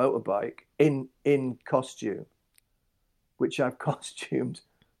got on my motorbike in costume, which I've costumed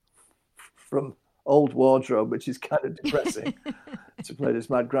from old wardrobe, which is kind of depressing to play this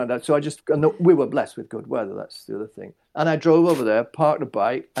mad granddad. So we were blessed with good weather. That's the other thing. And I drove over there, parked the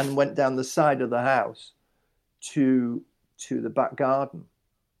bike, and went down the side of the house to the back garden.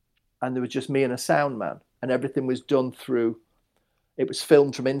 And there was just me and a sound man, and everything was done through. It was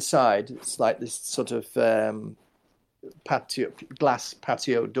filmed from inside. It's like this sort of glass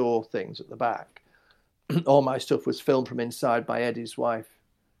patio door things at the back. All my stuff was filmed from inside by Eddie's wife,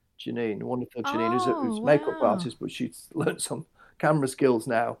 Janine, wonderful Janine, who's a makeup artist, but she's learned some camera skills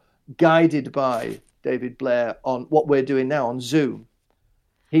now, guided by David Blair on what we're doing now on Zoom.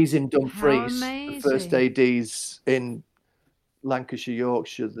 He's in Dumfries, the first AD's in Lancashire,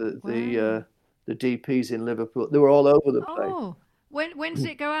 Yorkshire, the DP's in Liverpool. They were all over the place. Oh, when does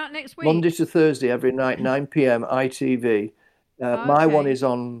it go out next week? Monday to Thursday, every night, 9 p.m, ITV. My one is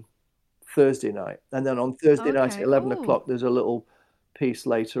on Thursday night. And then on Thursday night at 11 o'clock, there's a little piece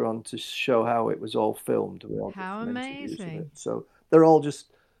later on to show how it was all filmed. How amazing. So they're all just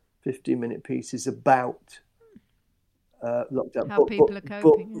 15-minute pieces about lockdown. How people are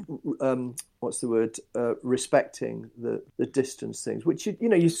coping. But, what's the word? Respecting the distance things, which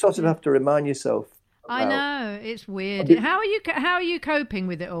you sort of have to remind yourself about. I know, it's weird. How are you coping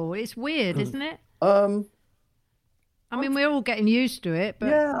with it all? It's weird, isn't it? I mean, we're all getting used to it,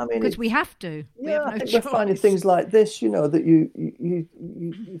 but because we have to. I think we're finding things like this, that you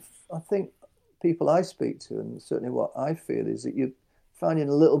I think people I speak to, and certainly what I feel is that you're finding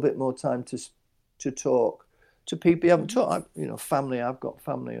a little bit more time to talk to people you haven't talked. Family. I've got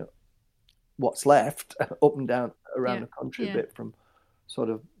family. What's left up and down around the country a bit, from sort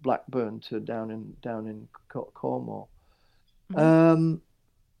of Blackburn to down in Cornwall. And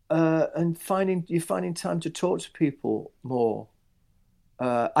you're finding time to talk to people more.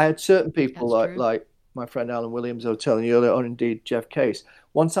 I had certain people like my friend Alan Williams, I was telling you earlier, or indeed Jeff Case.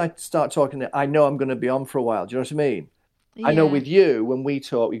 Once I start talking, I know I'm going to be on for a while. Do you know what I mean? Yeah. I know with you, when we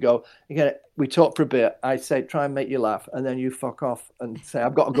talk, we talk for a bit. I say, try and make you laugh, and then you fuck off and say,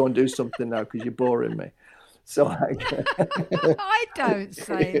 I've got to go and do something now because you're boring me. So I don't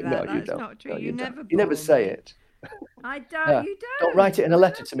say that. No, That's not true. No, you never say it. I don't. Yeah. You don't. Don't write it in a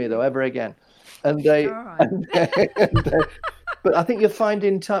letter to me though, ever again. And but I think you're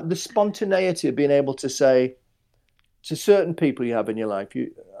finding the spontaneity of being able to say to certain people you have in your life,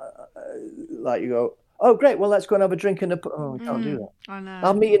 you go, oh great, well let's go and have a drink in I can't do that. I know.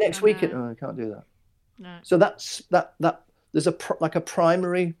 I'll meet you next weekend. Oh, I can't do that. No. So that's that. There's a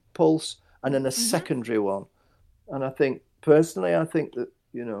primary pulse and then a secondary one, and I think personally,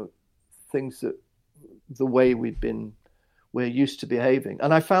 that things that the way we're used to behaving.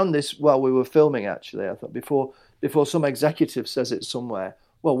 And I found this while we were filming, actually. I thought before some executive says it somewhere,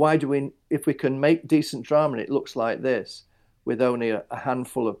 well, if we can make decent drama and it looks like this with only a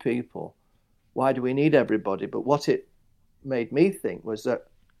handful of people, why do we need everybody? But what it made me think was that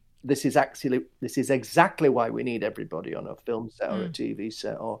this is exactly why we need everybody on a film set or a TV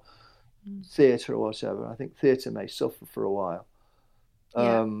set or theatre or whatever. I think theatre may suffer for a while.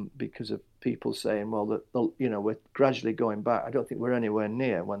 Because of people saying, well, we're gradually going back. I don't think we're anywhere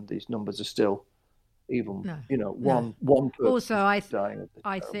near when these numbers are still even, one person also, dying.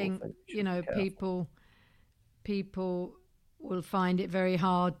 I think, people will find it very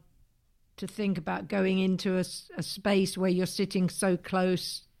hard to think about going into a space where you're sitting so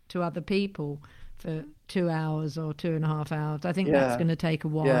close to other people for 2 hours or 2.5 hours. I think that's going to take a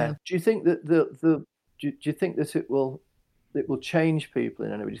while. Yeah. Do you think that do you think that it will change people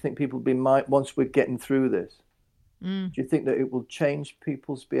in any way? Do you think people will be once we're getting through this? Do you think that it will change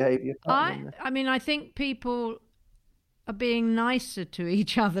people's behaviour? I think people are being nicer to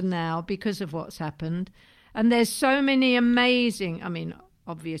each other now because of what's happened. And there's so many amazing,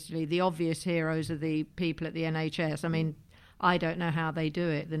 obviously the obvious heroes are the people at the NHS. I don't know how they do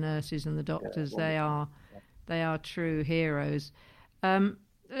it. The nurses and the doctors, they are true heroes. And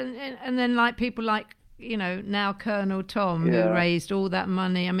then like people like, now Colonel Tom, who raised all that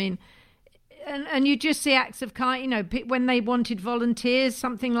money. I mean, and you just see acts of kind, when they wanted volunteers,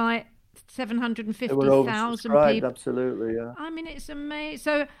 something like 750,000 people. Absolutely, yeah. I mean, it's amazing.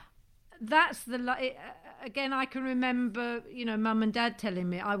 So that's again, I can remember, Mum and Dad telling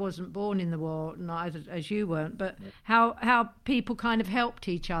me, I wasn't born in the war, not as you weren't, but how people kind of helped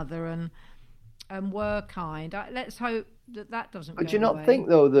each other and were kind. Let's hope that doesn't go away. But do you not think,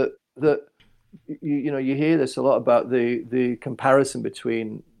 though, that you hear this a lot about the comparison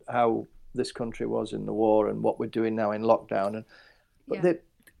between how this country was in the war and what we're doing now in lockdown,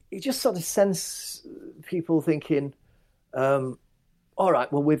 you just sort of sense people thinking, all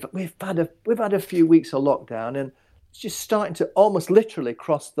right, well we've had a few weeks of lockdown, and it's just starting to almost literally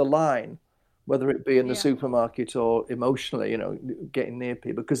cross the line, whether it be in the supermarket or emotionally, getting near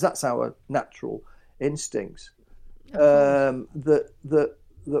people, because that's our natural instincts. That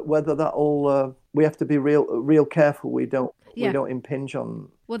whether that'll we have to be real careful we don't impinge on.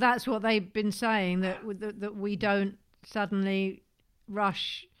 Well, that's what they've been saying, that we don't suddenly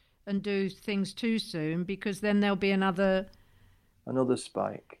rush and do things too soon, because then there'll be another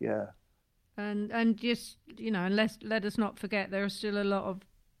spike. Yeah. And just let us not forget there are still a lot of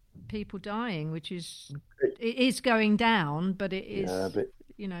people dying, which is it is going down, but it is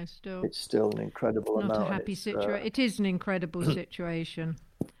still it's still an incredible amount. Not a happy situation. It is an incredible situation.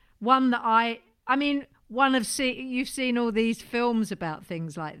 One that I mean, you've seen all these films about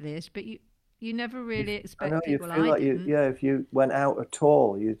things like this, but you never really expect people. You feel like if you went out at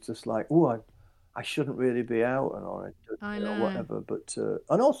all, you're just like, oh, I shouldn't really be out or whatever. But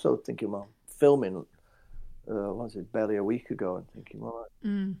and also thinking, well, filming, was it barely a week ago, and thinking, well,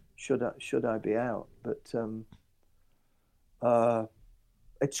 should I be out? But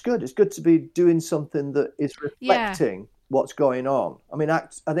it's good. It's good to be doing something that is reflecting what's going on. I mean, I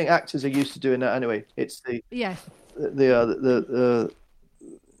think actors are used to doing that anyway. It's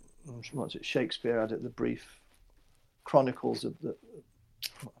what's it? Shakespeare had it, the brief chronicles of the.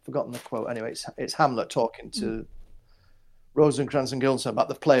 I've forgotten the quote. Anyway, it's Hamlet talking to Rosencrantz and Guildenstern about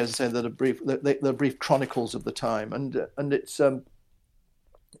the players, saying that the brief chronicles of the time, and it sounds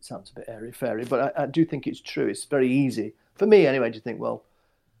a bit airy-fairy, but I do think it's true. It's very easy for me anyway to think, well,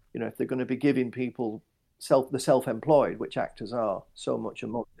 if they're going to be giving people the self-employed, which actors are, so much a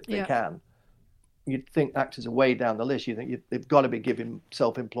month if they can, you'd think actors are way down the list. You think they've got to be giving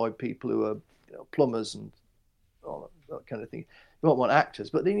self-employed people who are plumbers and all that kind of thing. You won't want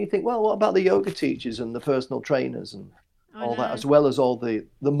actors, but then you think, well, what about the yoga teachers and the personal trainers and all that, as well as all the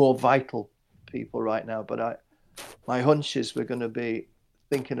more vital people right now? But my hunch is we're going to be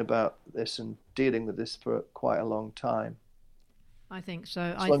thinking about this and dealing with this for quite a long time. I think so.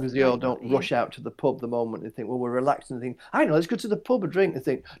 As long as you all don't rush out to the pub the moment you think, well, we're relaxing, and think, I know, let's go to the pub and drink, and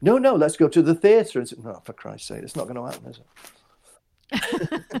think, no, let's go to the theatre, and say, no, for Christ's sake, it's not going to happen, is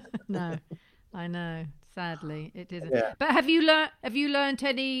it? No, I know. Sadly, it isn't. Yeah. But have you learnt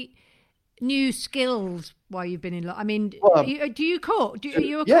any new skills while you've been in? I mean, do you cook? Are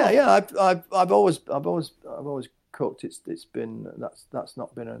you a cook? Yeah. I've always cooked. It's been that's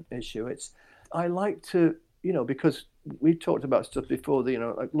not been an issue. I like to because we've talked about stuff before.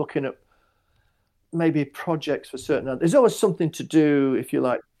 Like looking at maybe projects for certain. There's always something to do if you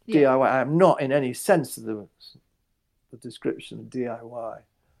like DIY. I'm not in any sense of the description of DIY.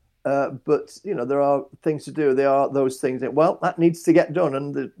 But there are things to do. There are those things that needs to get done.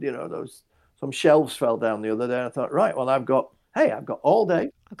 And some shelves fell down the other day. And I thought, right, well, I've got all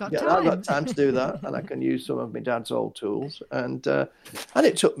day. I've got time to do that, and I can use some of my dad's old tools. And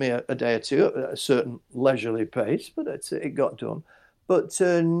it took me a day or two at a certain leisurely pace, but it got done. But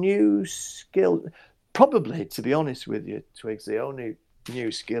new skill, probably, to be honest with you, Twigs, the only new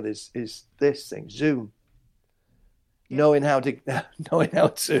skill is this thing, Zoom. Knowing how to get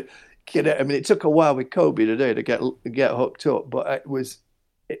it. I mean, it took a while with Kobe today to get hooked up, but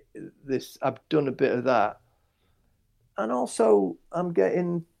I've done a bit of that, and also I'm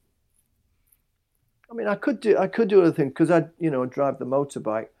getting. I mean, I could do other things because I drive the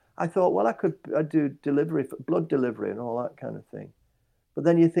motorbike. I thought, well, I'd do delivery, blood delivery, and all that kind of thing. But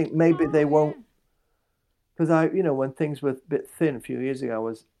then you think maybe they won't, because when things were a bit thin a few years ago, I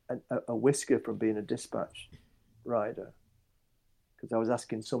was a whisker from being a dispatch rider, because I was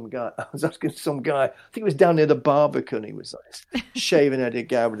asking some guy, I think it was down near the Barbican, he was like shaven-headed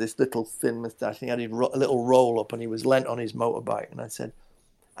guy with this little thin moustache, and he had his little roll-up, and he was leant on his motorbike, and I said,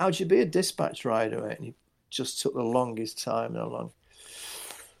 how'd you be a dispatch rider, mate? And he just took the longest time, and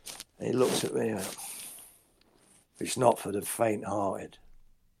he looked at me and went, It's not for the faint-hearted.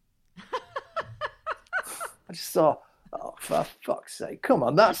 I just thought, oh, for fuck's sake, come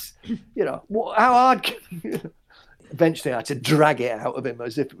on, that's, how hard can you... Eventually I had to drag it out of him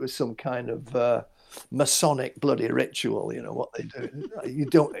as if it was some kind of Masonic bloody ritual, what they do. You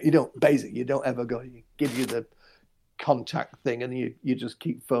don't ever go, you give you the contact thing and you just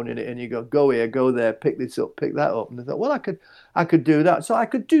keep phoning it in. You go here, go there, pick this up, pick that up. And I thought, well, I could do that. So I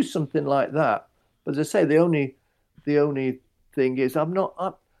could do something like that. But as I say, the only thing is I'm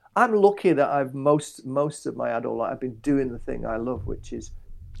lucky that I've most of my adult life I've been doing the thing I love, which is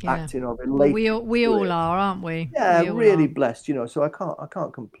acting or relating. Well, we all are, aren't we? Yeah, really blessed, so I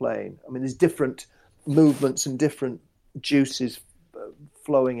can't complain. I mean, there's different movements and different juices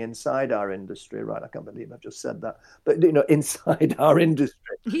flowing inside our industry, right? I can't believe I've just said that. But inside our industry,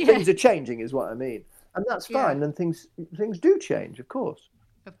 things are changing, is what I mean, and that's fine. And things do change, of course.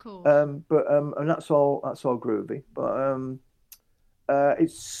 Of course. But and that's all groovy. But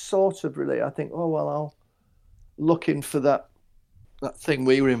it's sort of really, I think, I'll looking for that thing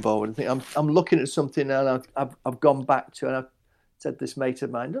we were involved in. I think I'm looking at something now. I've gone back to, and I've said this mate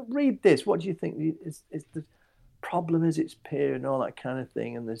of mine, read this. What do you think is the problem? Is its peer and all that kind of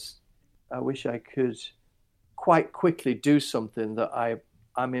thing? And I wish I could quite quickly do something that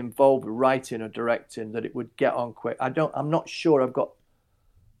I'm involved with writing or directing, that it would get on quick. I'm not sure I've got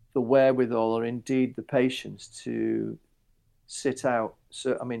the wherewithal or indeed the patience to sit out.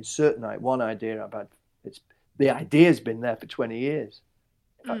 So I mean, certainly one idea I've had, the idea's been there for 20 years,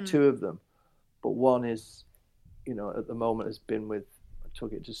 in fact, two of them, but one is, at the moment has been I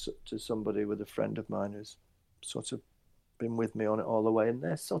took it to somebody with a friend of mine who's sort of been with me on it all the way, and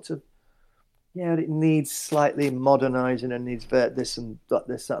they're sort of, it needs slightly modernising and needs this and that,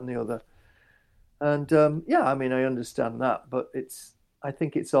 and the other, and I mean, I understand that, but I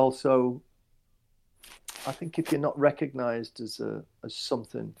think it's also, I think if you're not recognised as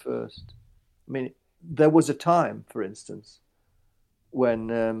something first, I mean, there was a time, for instance,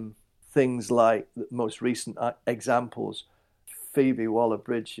 when things like the most recent examples, Phoebe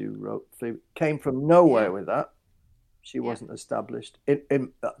Waller-Bridge, who wrote Phoebe, came from nowhere with that. She wasn't established.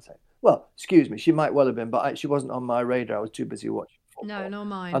 Well, excuse me, she might well have been, but she wasn't on my radar. I was too busy watching football. No, not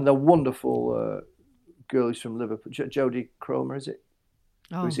mine. And the wonderful girl who's from Liverpool, Jodie Cromer, is it?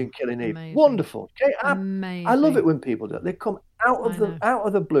 Who's in Killing Eve. Amazing. Wonderful. Okay, amazing. I love it when people do it. They come out of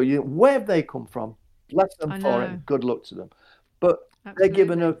the blue. Where have they come from? Bless them for it. Good luck to them. But they're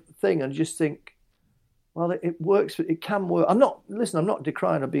given a thing and just think, well, it works. It can work. I'm not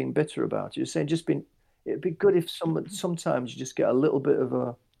decrying or being bitter about it. Just saying, it'd be good if sometimes you just get a little bit of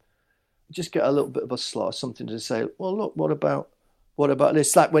a slot, something to say. Well, look, what about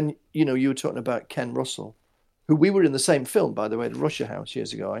this? Like when you were talking about Ken Russell, who we were in the same film, by the way, the Russia House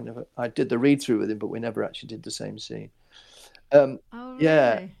years ago. I did the read through with him, but we never actually did the same scene. Oh, really?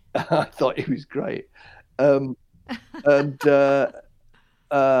 Yeah. I thought he was great. And what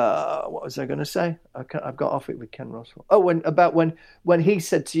was I going to say? I've got off it with Ken Russell. Oh, when he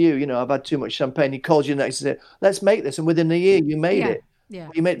said to you, I've had too much champagne. He called you next and said, "Let's make this." And within a year, you made it. Yeah.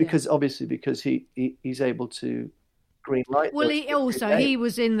 You made it because he's able to green light. Well, he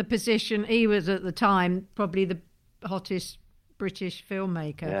was in the position. He was at the time probably the hottest British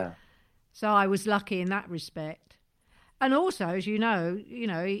filmmaker. Yeah. So I was lucky in that respect. And also, as you know,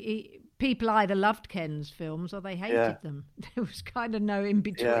 people either loved Ken's films or they hated them. There was kind of no in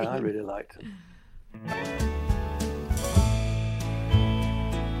between. Yeah, I really liked them.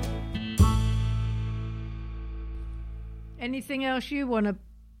 Anything else you want to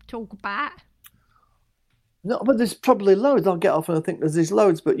talk about? No, but there's probably loads. I'll get off and I think there's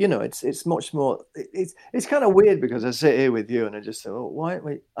loads, but it's much more. It's kind of weird because I sit here with you and I just say, "Oh, why?"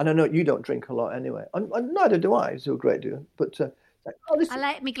 And I know you don't drink a lot anyway, and neither do I. It's a great deal, but I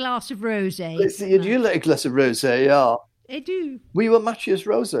like my glass of rosé. You do like a glass of rosé, yeah. I do. Were you a Matthias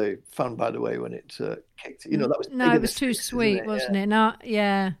Rosé fan, by the way, when it kicked? That was it was too sweet, wasn't it? No,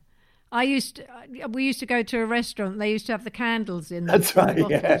 yeah. We used to go to a restaurant. They used to have the candles in. That's right.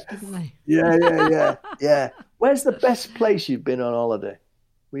 Bottles, didn't they? Yeah. Where's the best place you've been on holiday?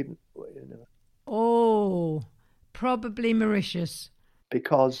 Probably Mauritius.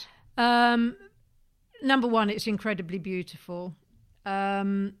 Because number one, it's incredibly beautiful,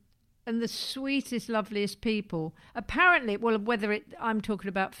 and the sweetest, loveliest people. Apparently, I'm talking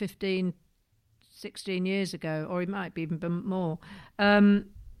about 15, 16 years ago, or it might be even more.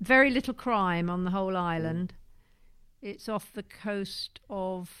 Very little crime on the whole island. It's off the coast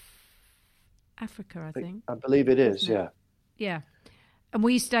of Africa, I think. I believe it is, yeah. Yeah. And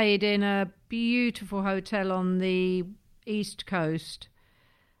we stayed in a beautiful hotel on the east coast.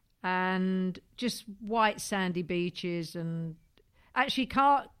 and just white sandy beaches. And actually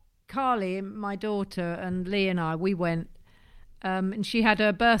Carly, my daughter, and Lee and I, we went, and she had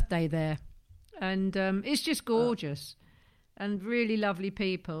her birthday there, and it's just gorgeous and really lovely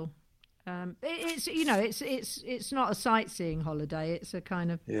people. It's not a sightseeing holiday. It's a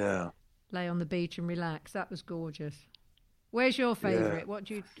kind of lay on the beach and relax. That was gorgeous. Where's your favourite? Yeah. What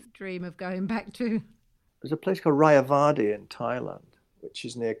do you dream of going back to? There's a place called Rayavadi in Thailand, which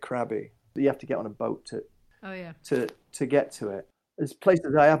is near Krabi. You have to get on a boat to get to it. There's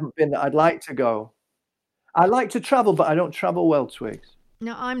places I haven't been that I'd like to go. I like to travel, but I don't travel well, Twigs.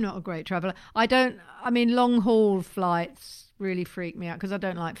 No, I'm not a great traveller. Long haul flights really freak me out because I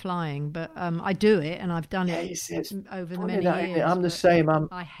don't like flying, but I do it, and I've done it over the many years. I'm the same.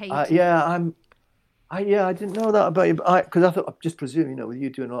 I hate it. I didn't know that about you, because I thought, I just presume, with you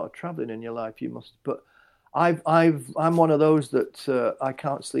doing a lot of travelling in your life, you must. But I'm one of those that I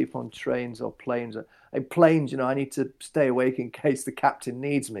can't sleep on trains or planes. Planes, I need to stay awake in case the captain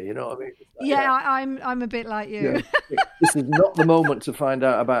needs me. You know what I mean? I'm a bit like you. Yeah. This is not the moment to find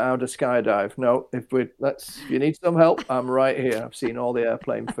out about how to skydive. No, if you need some help, I'm right here. I've seen all the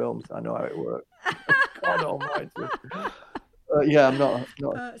airplane films. I know how it works. God Almighty. I'm not.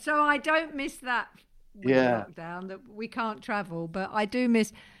 So I don't miss that. Lockdown that we can't travel, but I do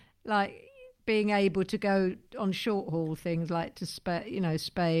miss being able to go on short haul things like to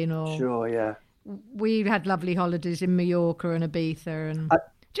Spain or. Sure, yeah. We had lovely holidays in Mallorca and Ibiza and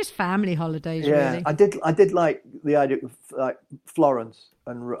just family holidays. Yeah, really. I did like the idea of Florence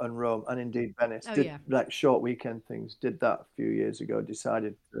and Rome and indeed Venice. Short weekend things. Did that a few years ago.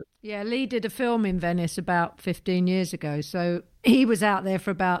 Decided to. Yeah, Lee did a film in Venice about 15 years ago, so he was out there for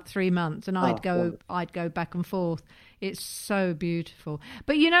about 3 months, and I'd go back and forth. It's so beautiful.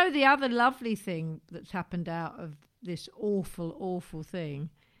 But the other lovely thing that's happened out of this awful thing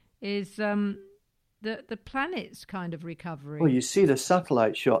is the planet's kind of recovering. Well, you see the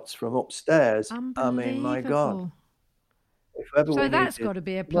satellite shots from upstairs. I mean, my God. So that's got to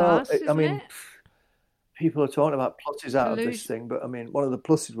be a plus, isn't it? People are talking about pluses out of this thing, but one of the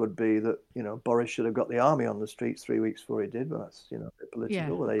pluses would be that, Boris should have got the army on the streets 3 weeks before he did, but that's, a bit political. Yeah,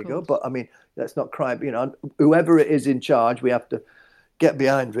 well, there you go. But, let's not cry. Whoever it is in charge, we have to get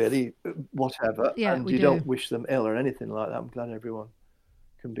behind, really, whatever. Yeah, and you don't wish them ill or anything like that. I'm glad everyone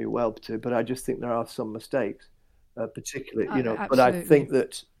can be well too, but I just think there are some mistakes, particularly, but I think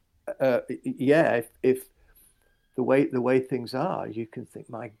that, if the way things are, you can think,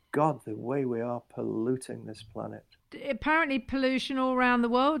 my God, the way we are polluting this planet. Apparently pollution all around the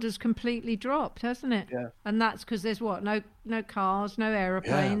world has completely dropped, hasn't it? Yeah. And that's because there's no cars, no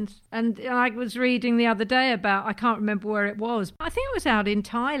aeroplanes. Yeah. And I was reading the other day about, I can't remember where it was, I think it was out in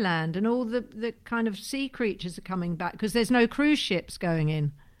Thailand, and all the kind of sea creatures are coming back because there's no cruise ships going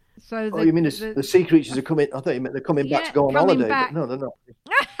in. So you mean the sea creatures are coming? I thought you meant they're coming back to go on holiday. But no, they're not.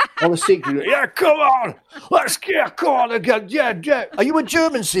 All the sea creatures. Yeah, come on, come on again. Yeah. Are you a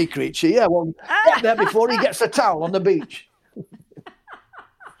German sea creature? Yeah. Well, get there before he gets a towel on the beach.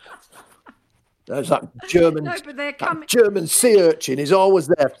 There's that German sea urchin is always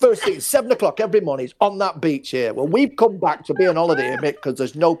there. First thing, 7:00 every morning. He's on that beach here. Well, we've come back to be on holiday a bit because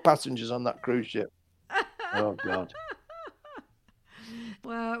there's no passengers on that cruise ship. Oh God.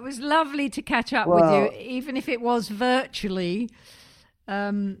 Well, it was lovely to catch up with you, even if it was virtually.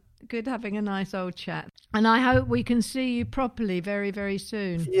 Good having a nice old chat. And I hope we can see you properly very, very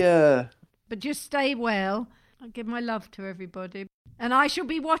soon. Yeah. But just stay well. I'll give my love to everybody. And I shall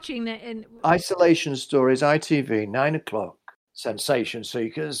be watching it in... Isolation Stories, ITV, 9:00. Sensation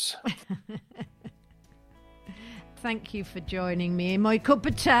Seekers. Thank you for joining me in my cup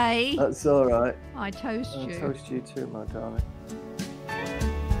of tea. That's all right. I toast you. I toast you too, my darling.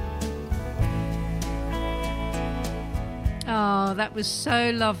 Oh, that was so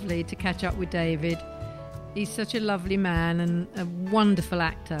lovely to catch up with David. He's such a lovely man and a wonderful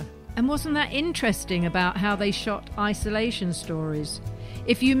actor. And wasn't that interesting about how they shot Isolation Stories?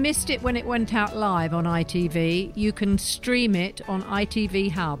 If you missed it when it went out live on ITV, you can stream it on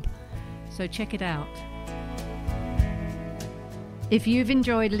ITV Hub. So check it out. If you've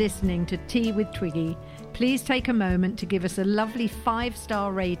enjoyed listening to Tea with Twiggy, please take a moment to give us a lovely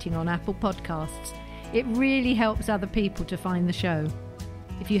 5-star rating on Apple Podcasts. It really helps other people to find the show.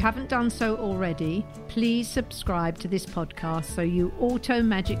 If you haven't done so already, please subscribe to this podcast so you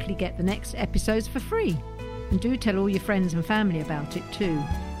auto-magically get the next episodes for free. And do tell all your friends and family about it too.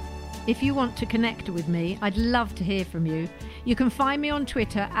 If you want to connect with me, I'd love to hear from you. You can find me on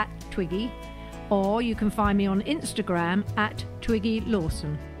Twitter @Twiggy, or you can find me on Instagram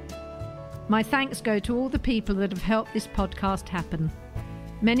 @TwiggyLawson. My thanks go to all the people that have helped this podcast happen.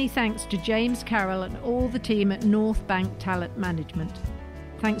 Many thanks to James Carroll and all the team at North Bank Talent Management.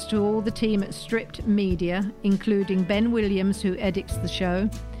 Thanks to all the team at Stripped Media, including Ben Williams, who edits the show,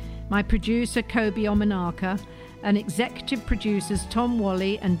 my producer Kobe Omanaka, and executive producers Tom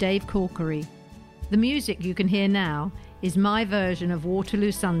Wally and Dave Corkery. The music you can hear now is my version of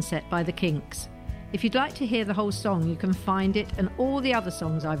Waterloo Sunset by the Kinks. If you'd like to hear the whole song, you can find it and all the other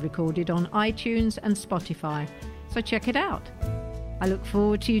songs I've recorded on iTunes and Spotify, so check it out. I look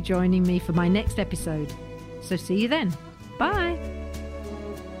forward to you joining me for my next episode. So see you then. Bye.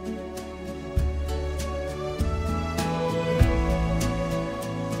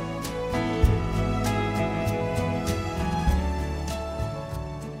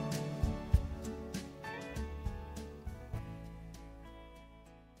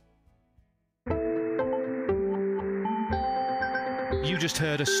 You just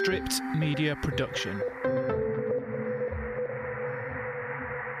heard a Stripped Media production.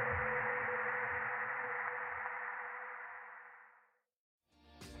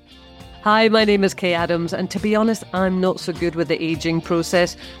 Hi, my name is Kay Adams, and to be honest, I'm not so good with the ageing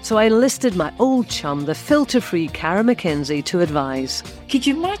process, so I enlisted my old chum, the filter-free Cara McKenzie, to advise. Could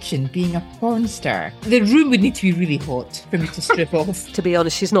you imagine being a porn star? The room would need to be really hot for me to strip off. To be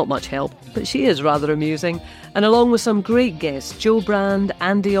honest, she's not much help, but she is rather amusing. And along with some great guests, Joe Brand,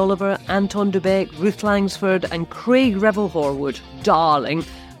 Andy Oliver, Anton Dubeck, Ruth Langsford and Craig Revel-Horwood, darling,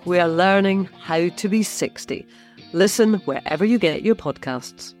 we are learning how to be 60. Listen wherever you get your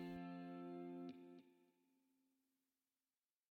podcasts.